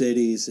smart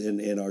cities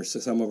and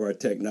some of our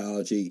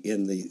technology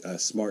in the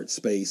smart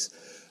space,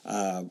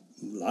 a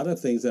lot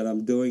of things that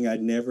I'm doing, I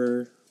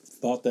never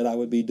thought that I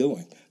would be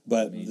doing.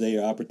 But they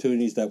are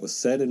opportunities that was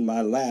set in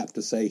my lap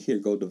to say, here,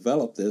 go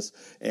develop this.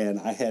 And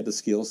I had the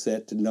skill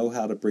set to know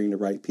how to bring the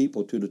right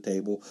people to the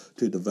table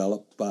to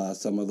develop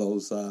some of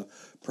those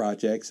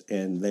projects.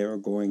 And they are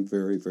going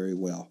very, very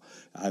well.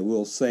 I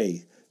will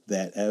say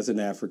that as an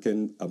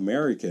African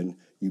American,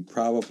 you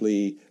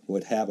probably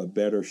would have a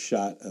better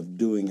shot of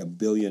doing $1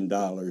 billion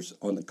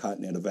on the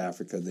continent of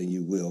Africa than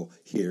you will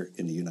here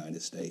in the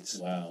United States.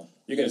 Wow.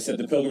 You're going to send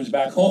the pilgrims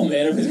back home,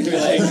 man. Everybody's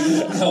going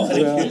to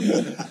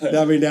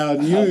be like,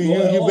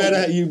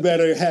 now you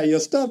better have your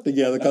stuff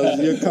together because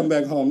you'll come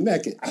back home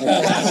naked. You're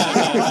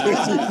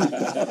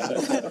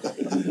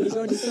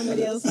going to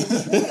somebody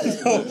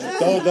else's.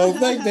 Don't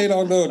think they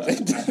don't know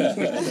it.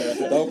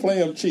 Don't play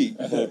them cheap.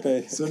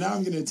 Okay. So now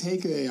I'm going to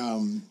take a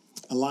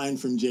line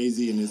from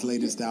Jay-Z in his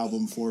latest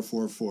album,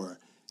 444.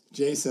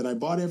 Jay said, "I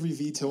bought every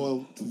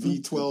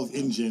V12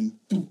 engine."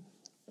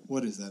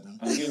 What is that now?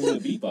 I'm giving you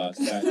the beatbox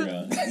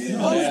background. Is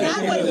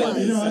that what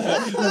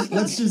it was?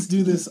 Let's just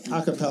do this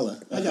a cappella.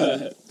 I got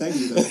it. Thank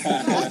you.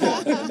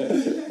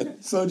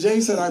 So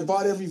Jay said, "I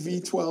bought every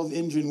V12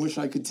 engine, wish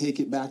I could take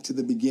it back to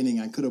the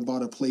beginning. I could have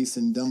bought a place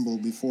in Dumbo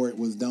before it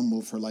was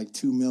Dumbo for like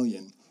 $2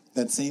 million.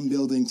 That same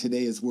building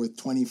today is worth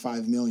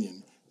 $25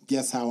 million.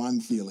 Guess how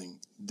I'm feeling?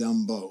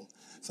 Dumbo."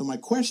 So my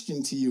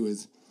question to you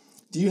is,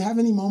 do you have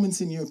any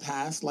moments in your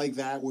past like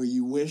that where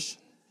you wish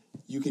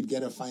you could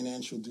get a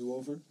financial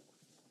do-over?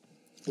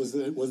 Was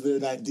there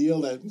that deal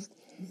that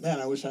man,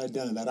 I wish I had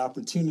done it. That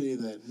opportunity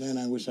that, man,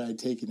 I wish I had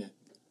taken it.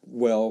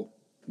 Well,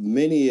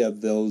 many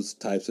of those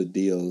types of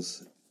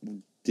deals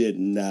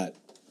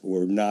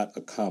were not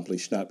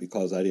accomplished, not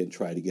because I didn't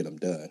try to get them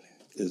done.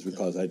 It's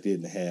because I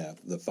didn't have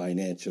the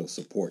financial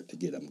support to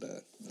get them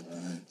done.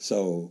 Right.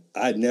 So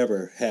I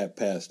never have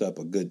passed up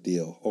a good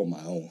deal on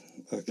my own.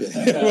 Okay.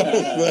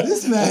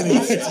 This man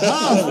is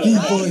tough,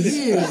 people.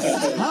 He is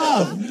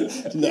tough.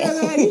 No.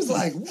 Yeah, he's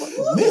like,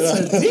 miss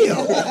a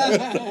deal.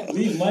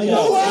 Leave money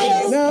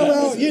out. No,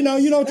 well,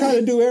 you don't try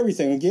to do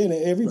everything. Again,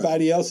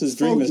 everybody else's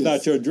dream is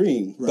not your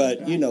dream. Right.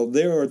 But,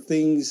 there are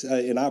things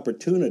and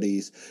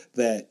opportunities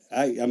that,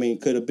 I mean,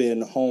 could have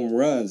been home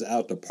runs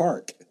out the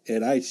park.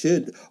 And I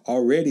should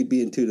already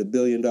be into the $1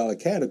 billion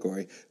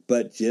category,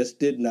 but just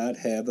did not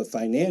have the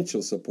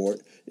financial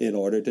support in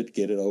order to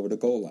get it over the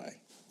goal line.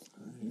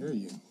 I hear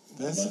you.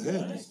 That's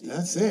it.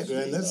 That's it,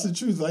 man. That's the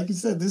truth. Like you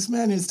said, this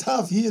man is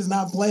tough. He is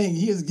not playing.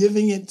 He is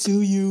giving it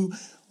to you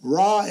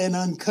raw and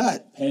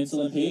uncut.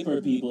 Pencil and paper,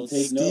 people.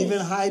 Take notes. Stephen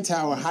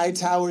Hightower,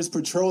 Hightower's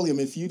Petroleum.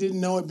 If you didn't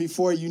know it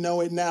before, you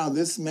know it now.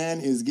 This man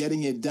is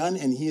getting it done,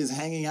 and he is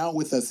hanging out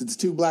with us. It's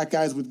two black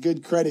guys with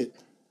good credit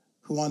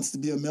who wants to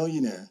be a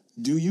millionaire.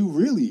 Do you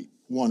really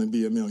want to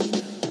be a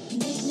millionaire?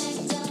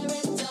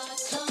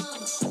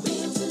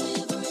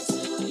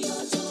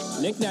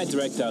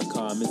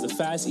 KnickKnackDirect.com is the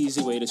fast,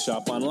 easy way to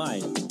shop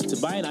online. To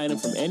buy an item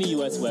from any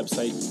U.S.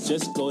 website,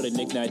 just go to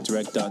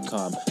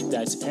KnickKnackDirect.com.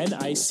 That's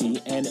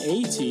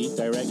NICNAT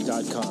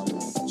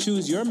Direct.com.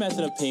 Choose your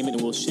method of payment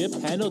and we'll ship,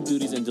 handle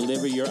duties, and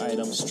deliver your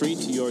item straight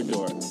to your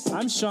door.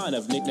 I'm Sean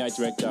of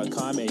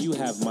KnickKnackDirect.com, and you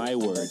have my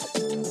word.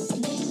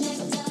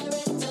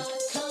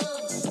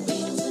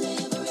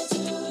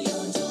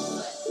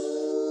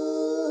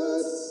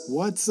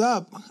 What's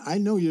up? I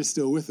know you're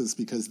still with us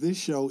because this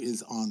show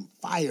is on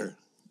fire.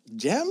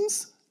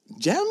 Gems?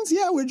 Gems?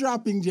 Yeah, we're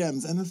dropping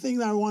gems. And the thing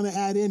that I want to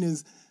add in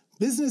is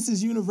business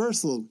is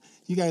universal.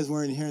 You guys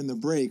weren't here in the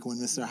break when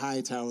Mr.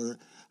 Hightower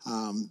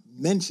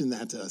mentioned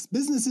that to us.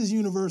 Business is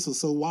universal.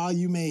 So while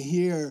you may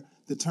hear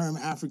the term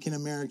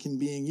African-American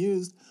being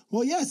used,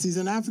 well, yes, he's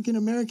an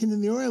African-American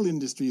in the oil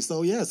industry.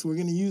 So yes, we're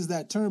going to use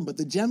that term. But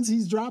the gems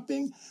he's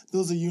dropping,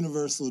 those are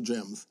universal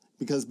gems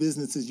because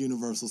business is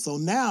universal. So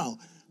now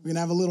we're going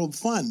to have a little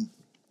fun.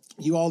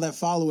 You all that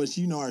follow us,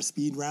 you know our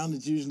speed round.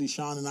 It's usually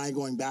Sean and I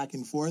going back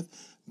and forth,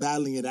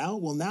 battling it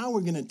out. Well, now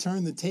we're going to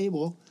turn the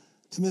table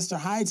to Mr.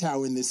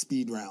 Hightower in this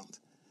speed round.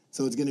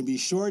 So it's going to be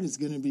short, it's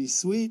going to be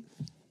sweet,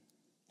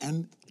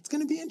 and it's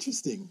going to be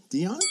interesting.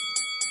 Dion?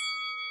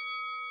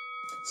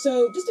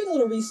 So just doing a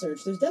little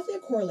research, there's definitely a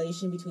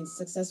correlation between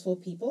successful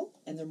people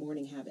and their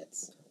morning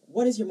habits.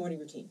 What is your morning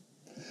routine?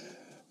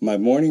 My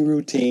morning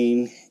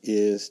routine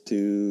is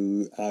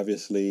to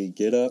obviously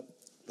get up,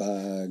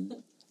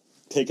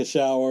 take a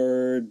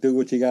shower, do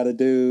what you got to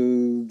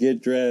do,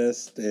 get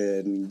dressed,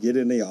 and get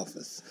in the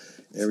office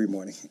every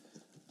morning.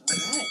 All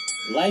right.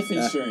 Life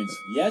insurance,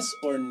 yes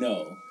or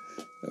no?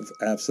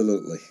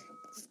 Absolutely.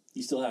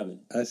 You still have it?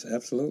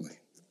 Absolutely.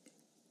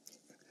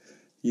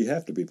 You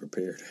have to be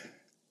prepared.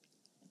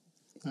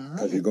 All right.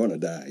 Because you're going to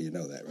die, you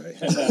know that, right?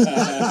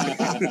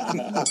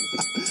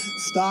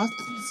 Stocks,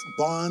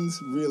 bonds,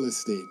 real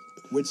estate.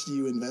 Which do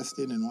you invest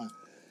in and why?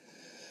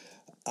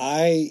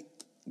 I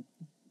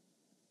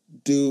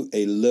do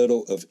a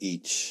little of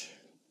each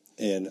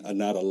and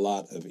not a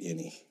lot of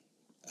any.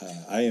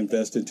 I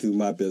invest into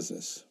my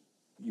business.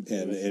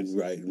 And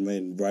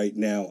right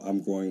now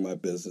I'm growing my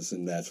business,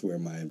 and that's where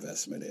my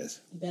investment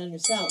is. You bet on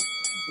yourself.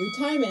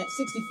 Retirement at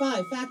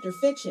 65, fact or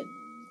fiction?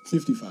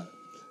 55.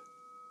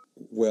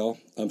 Well,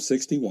 I'm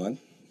 61,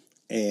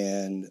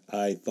 and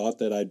I thought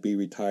that I'd be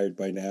retired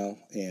by now,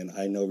 and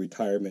I know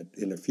retirement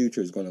in the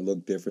future is going to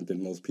look different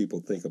than most people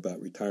think about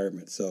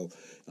retirement, so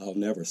I'll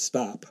never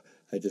stop.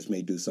 I just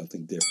may do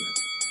something different.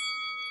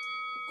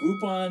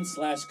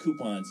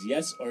 Groupon/coupons,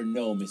 yes or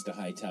no, Mr.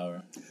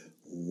 Hightower?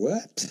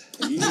 What?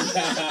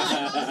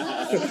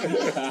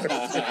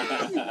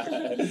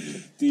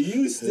 Do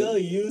you still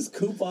use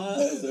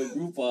coupons or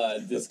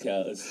Groupon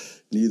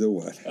discounts? Neither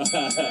one.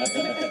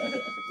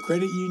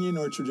 Credit union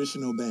or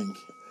traditional bank?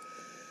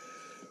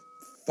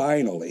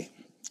 Finally,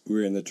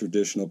 we're in the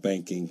traditional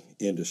banking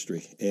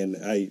industry. And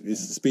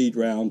it's a speed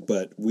round,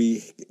 but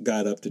we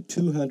got up to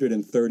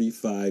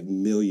 $235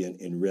 million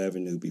in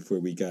revenue before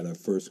we got our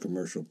first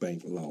commercial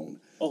bank loan.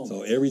 Oh.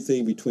 So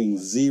everything between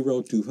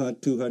 0 to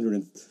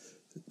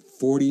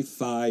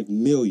 245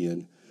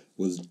 million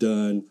was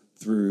done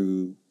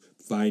through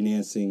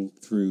financing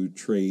through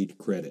trade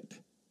credit.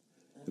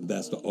 And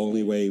that's the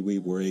only way we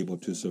were able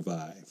to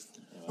survive.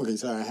 Okay,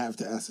 so I have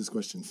to ask this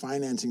question.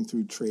 Financing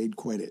through trade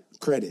credit.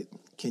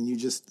 Can you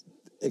just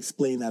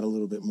explain that a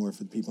little bit more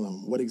for the people?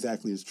 What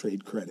exactly is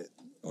trade credit?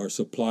 Our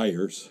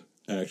suppliers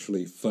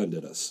actually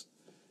funded us,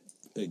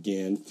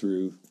 again,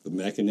 through the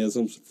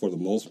mechanisms for the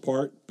most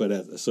part, but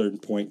at a certain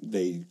point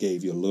they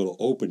gave you a little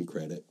open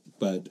credit,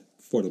 but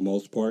for the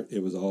most part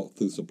it was all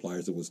through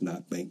suppliers. It was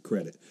not bank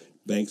credit.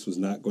 Banks was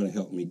not going to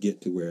help me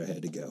get to where I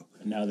had to go.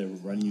 And now they're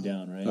running you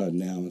down, right?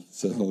 Now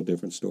it's a whole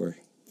different story.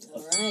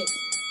 All right.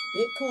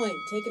 Bitcoin,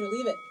 take it or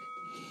leave it.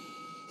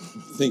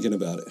 Thinking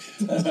about it.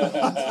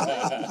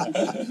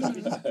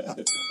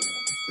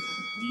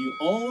 Do you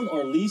own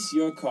or lease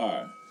your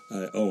car?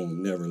 I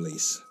own, never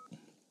lease.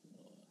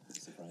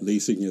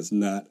 Leasing is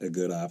not a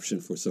good option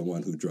for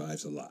someone who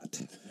drives a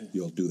lot.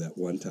 You'll do that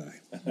one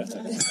time.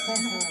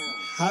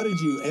 How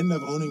did you end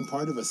up owning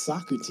part of a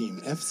soccer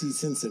team, FC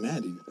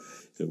Cincinnati?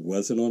 It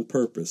wasn't on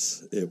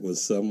purpose. It was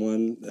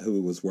someone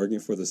who was working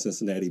for the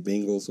Cincinnati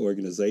Bengals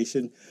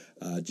organization,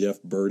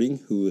 Jeff Birding,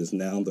 who is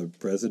now the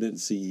president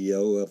and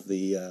CEO of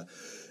the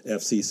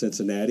FC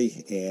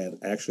Cincinnati. And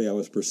actually, I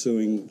was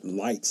pursuing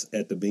lights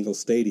at the Bengals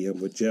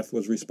Stadium, which Jeff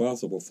was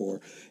responsible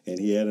for. And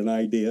he had an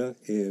idea,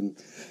 and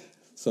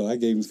so I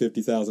gave him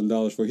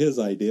 $50,000 for his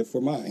idea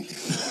for mine. You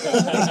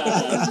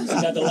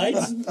got the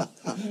lights?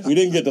 We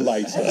didn't get the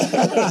lights.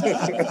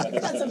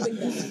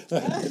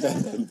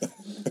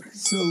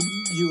 So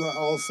you are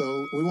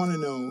also, we want to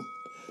know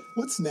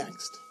what's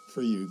next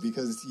for you,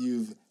 because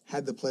you've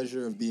had the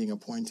pleasure of being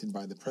appointed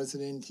by the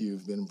president.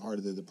 You've been part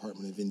of the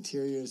Department of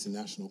Interiors, the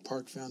National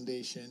Park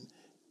Foundation,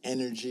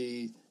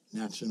 Energy,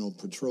 National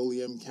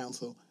Petroleum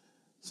Council.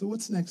 So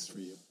what's next for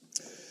you?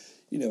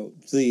 You know,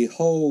 the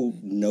whole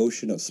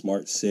notion of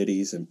smart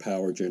cities and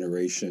power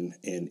generation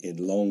and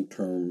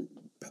long-term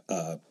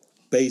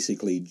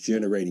basically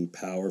generating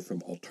power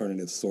from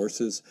alternative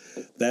sources,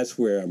 that's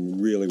where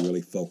I'm really,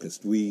 really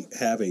focused. We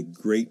have a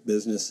great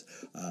business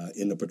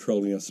in the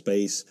petroleum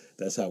space.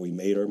 That's how we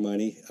made our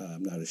money.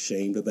 I'm not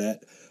ashamed of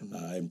that.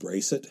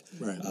 Embrace it.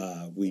 Right.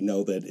 We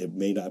know that it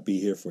may not be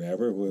here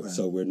forever,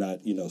 so we're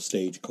not,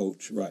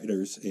 stagecoach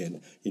riders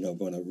and,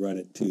 going to run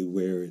it to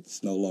where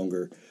it's no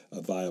longer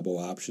a viable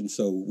option.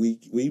 So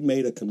we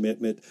made a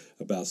commitment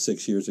about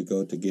 6 years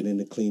ago to get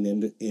into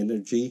clean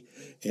energy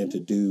and to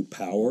do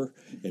power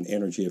and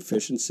energy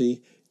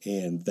efficiency.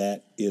 And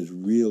that is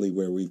really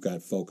where we've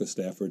got focused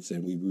efforts,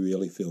 and we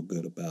really feel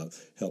good about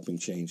helping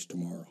change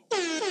tomorrow.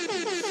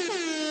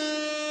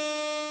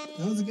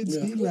 That was a good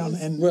speed round.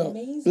 And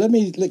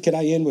can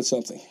I end with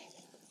something?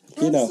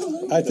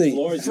 Absolutely. I think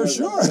for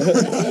sure.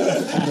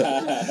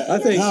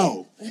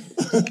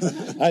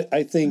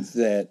 I think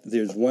that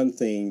there's one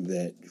thing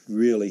that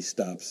really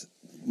stops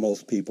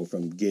most people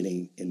from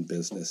getting in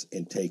business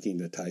and taking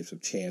the types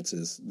of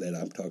chances that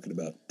I'm talking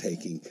about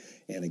taking.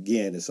 And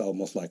again, it's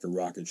almost like a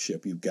rocket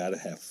ship. You've got to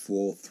have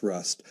full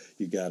thrust.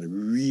 You got to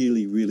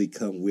really, really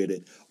come with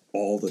it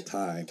all the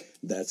time.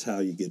 That's how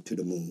you get to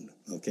the moon.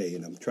 Okay,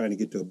 and I'm trying to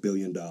get to $1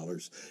 billion,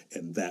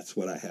 and that's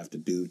what I have to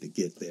do to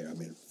get there. I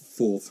mean,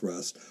 full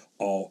thrust,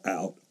 all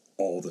out,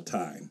 all the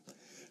time.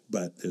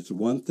 But there's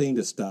one thing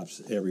that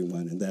stops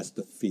everyone, and that's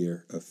the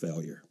fear of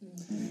failure.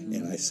 Mm-hmm.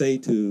 And I say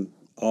to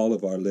all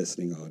of our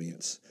listening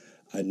audience,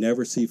 I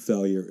never see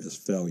failure as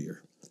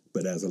failure,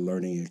 but as a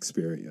learning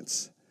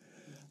experience.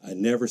 I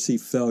never see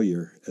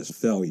failure as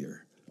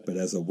failure, but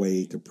as a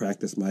way to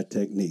practice my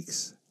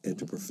techniques and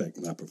to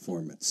perfect my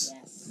performance.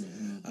 Yes.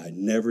 Mm-hmm. I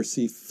never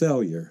see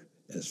failure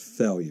as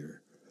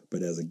failure,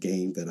 but as a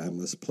game that I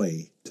must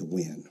play to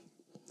win.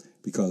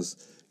 Because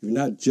you're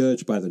not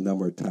judged by the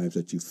number of times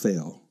that you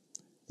fail.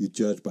 You're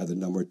judged by the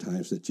number of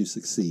times that you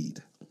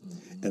succeed.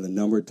 Mm-hmm. And the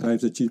number of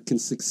times that you can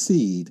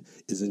succeed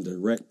is in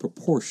direct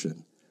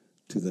proportion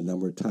to the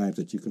number of times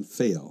that you can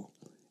fail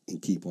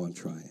and keep on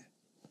trying.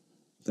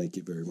 Thank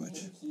you very much.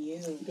 Thank you.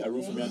 Got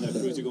room for me on that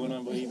cruiser going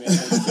on, believe me.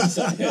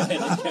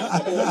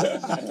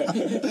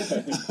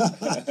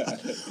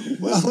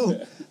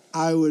 Well,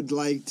 I would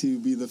like to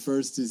be the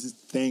first to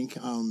thank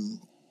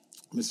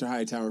Mr.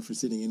 Hightower for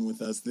sitting in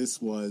with us.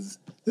 This was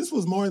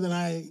more than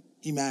I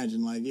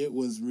imagined. Like, it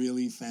was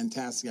really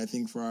fantastic. I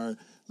think for our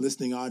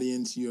listening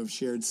audience, you have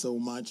shared so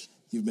much.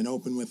 You've been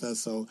open with us.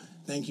 So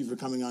thank you for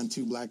coming on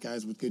Two Black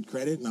Guys with Good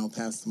Credit. And I'll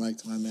pass the mic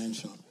to my man,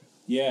 Sean.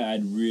 Yeah,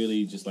 I'd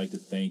really just like to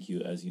thank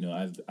you. As you know,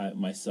 I've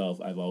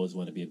always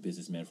wanted to be a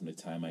businessman from the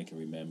time I can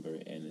remember,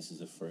 and this is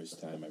the first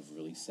time I've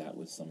really sat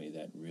with somebody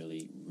that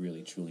really,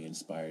 really, truly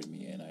inspired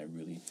me. And I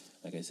really,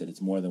 like I said,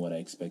 it's more than what I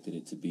expected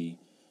it to be.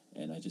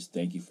 And I just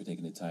thank you for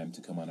taking the time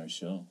to come on our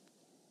show.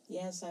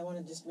 Yes, I want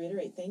to just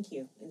reiterate, thank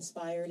you.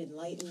 Inspired,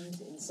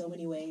 enlightened in so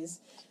many ways.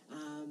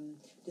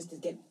 Just to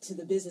get to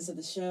the business of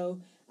the show,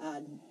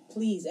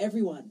 please,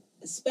 everyone,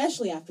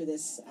 especially after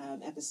this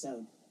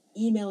episode,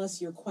 email us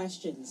your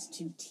questions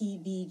to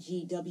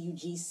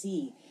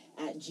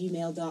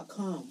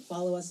tbgwgc@gmail.com.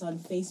 Follow us on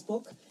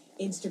Facebook,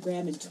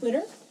 Instagram, and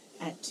Twitter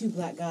at Two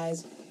Black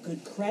Guys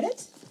Good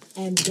Credit.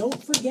 And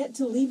don't forget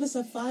to leave us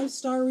a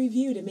 5-star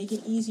review to make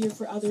it easier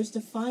for others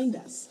to find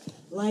us.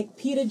 Like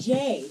Peter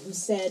J., who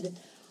said,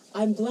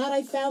 I'm glad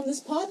I found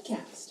this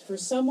podcast. For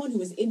someone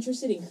who is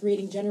interested in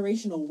creating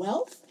generational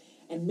wealth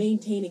and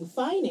maintaining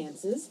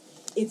finances,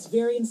 it's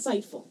very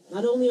insightful.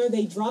 Not only are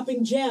they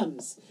dropping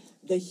gems,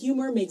 the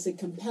humor makes it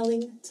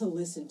compelling to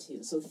listen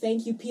to. So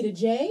thank you, Peter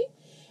J.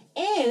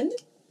 And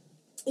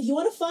if you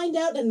want to find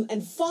out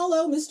and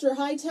follow Mr.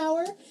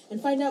 Hightower and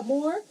find out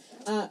more,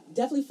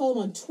 definitely follow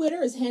him on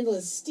Twitter. His handle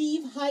is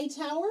Steve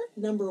Hightower,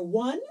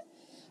 #1.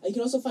 You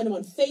can also find him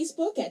on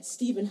Facebook at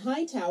Stephen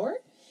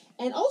Hightower.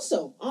 And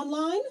also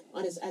online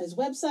at his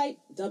website,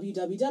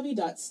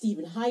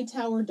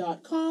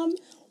 www.stephenhightower.com.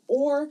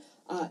 or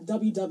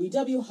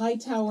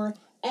www.hightowerff,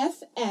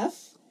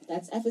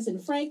 that's F as in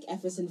Frank,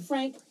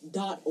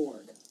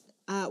 F.org.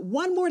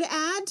 One more to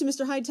add to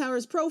Mr.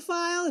 Hightower's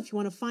profile. If you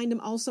want to find him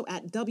also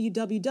at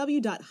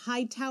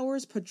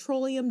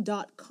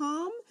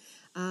www.hightowerspetroleum.com.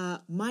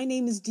 My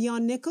name is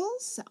Dion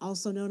Nichols,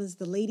 also known as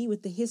the lady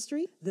with the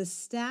history, the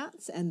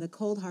stats, and the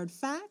cold hard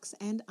facts,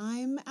 and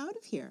I'm out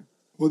of here.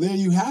 Well, there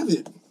you have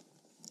it.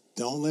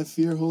 Don't let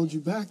fear hold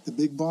you back. The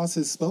big boss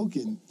has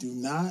spoken. Do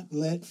not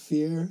let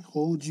fear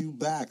hold you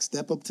back.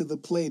 Step up to the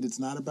plate. It's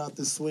not about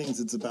the swings.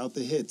 It's about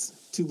the hits.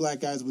 Two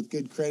black guys with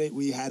good credit.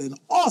 We had an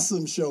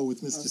awesome show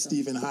with Mr.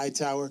 Stephen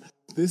Hightower.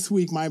 This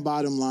week, my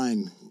bottom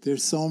line,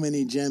 there's so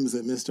many gems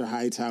that Mr.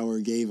 Hightower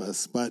gave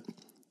us, but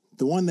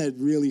the one that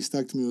really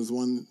stuck to me was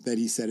one that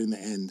he said in the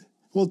end.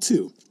 Well,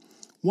 two.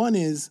 One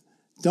is,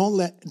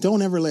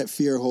 don't ever let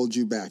fear hold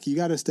you back. You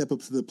got to step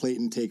up to the plate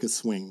and take a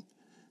swing.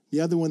 The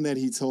other one that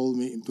he told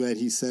me, that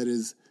he said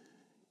is,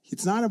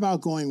 it's not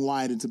about going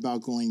wide, it's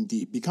about going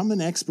deep. Become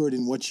an expert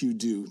in what you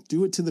do.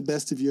 Do it to the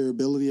best of your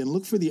ability and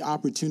look for the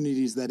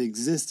opportunities that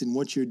exist in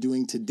what you're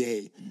doing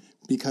today,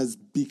 because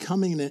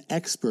becoming an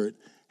expert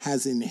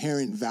has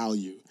inherent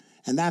value.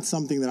 And that's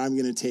something that I'm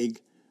going to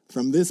take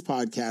from this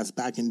podcast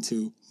back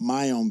into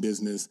my own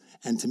business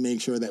and to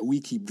make sure that we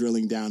keep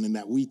drilling down and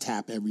that we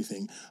tap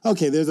everything.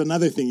 Okay, there's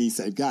another thing he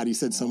said. God, he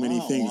said so many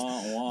things.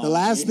 The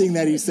last thing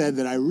that he said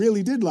that I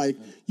really did like,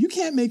 you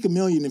can't make $1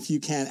 million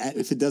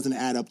if it doesn't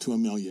add up to $1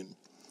 million.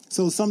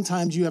 So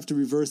sometimes you have to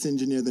reverse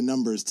engineer the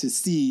numbers to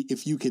see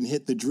if you can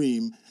hit the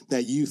dream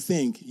that you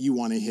think you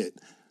want to hit.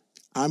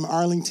 I'm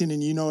Arlington,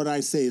 and you know what I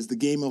say is the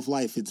game of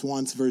life. It's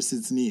wants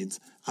versus needs.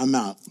 I'm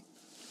out.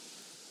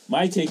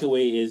 My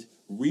takeaway is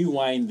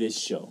rewind this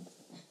show.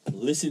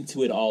 Listen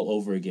to it all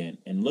over again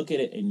and look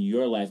at it in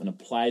your life and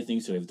apply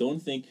things to it.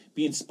 Don't be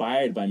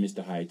inspired by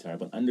Mr. Hightower,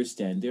 but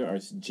understand there are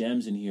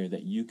gems in here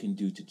that you can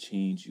do to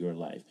change your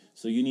life.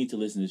 So you need to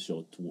listen to the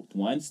show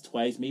once,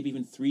 twice, maybe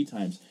even 3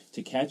 times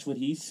to catch what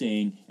he's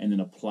saying and then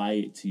apply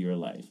it to your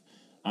life.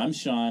 I'm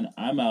Sean.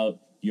 I'm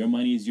out. Your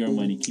money is your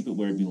money. Keep it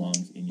where it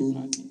belongs, in your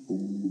pocket.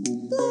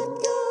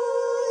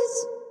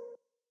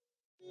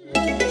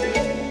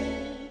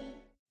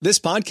 This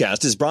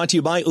podcast is brought to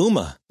you by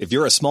Ooma. If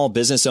you're a small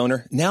business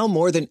owner, now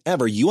more than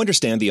ever, you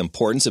understand the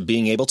importance of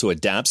being able to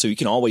adapt so you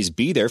can always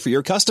be there for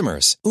your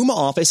customers. Ooma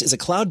Office is a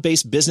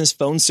cloud-based business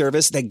phone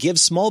service that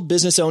gives small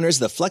business owners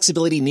the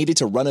flexibility needed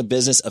to run a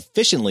business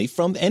efficiently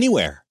from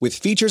anywhere. With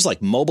features like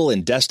mobile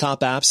and desktop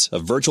apps, a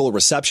virtual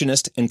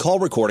receptionist, and call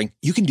recording,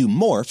 you can do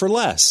more for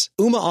less.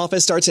 Ooma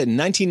Office starts at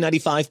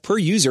 $19.95 per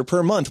user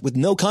per month with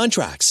no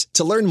contracts.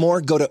 To learn more,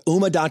 go to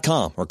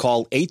ooma.com or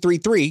call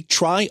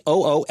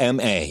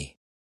 833-TRY-OOMA.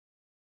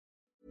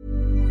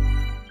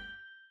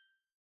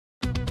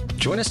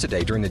 Join us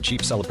today during the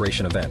Jeep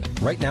Celebration event.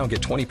 Right now, get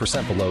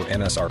 20% below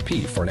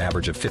MSRP for an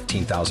average of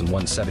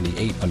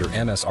 $15,178 under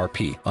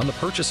MSRP on the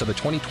purchase of a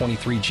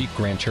 2023 Jeep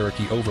Grand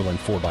Cherokee Overland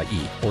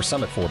 4xE or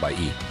Summit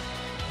 4xE.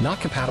 Not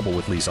compatible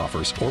with lease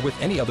offers or with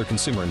any other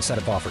consumer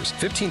incentive offers.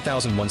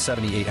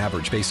 $15,178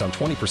 average based on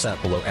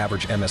 20% below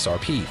average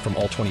MSRP from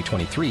all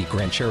 2023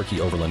 Grand Cherokee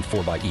Overland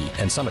 4xE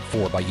and Summit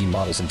 4xE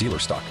models in dealer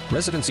stock.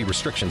 Residency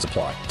restrictions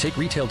apply. Take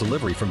retail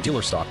delivery from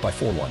dealer stock by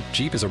 4/1.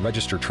 Jeep is a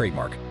registered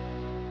trademark.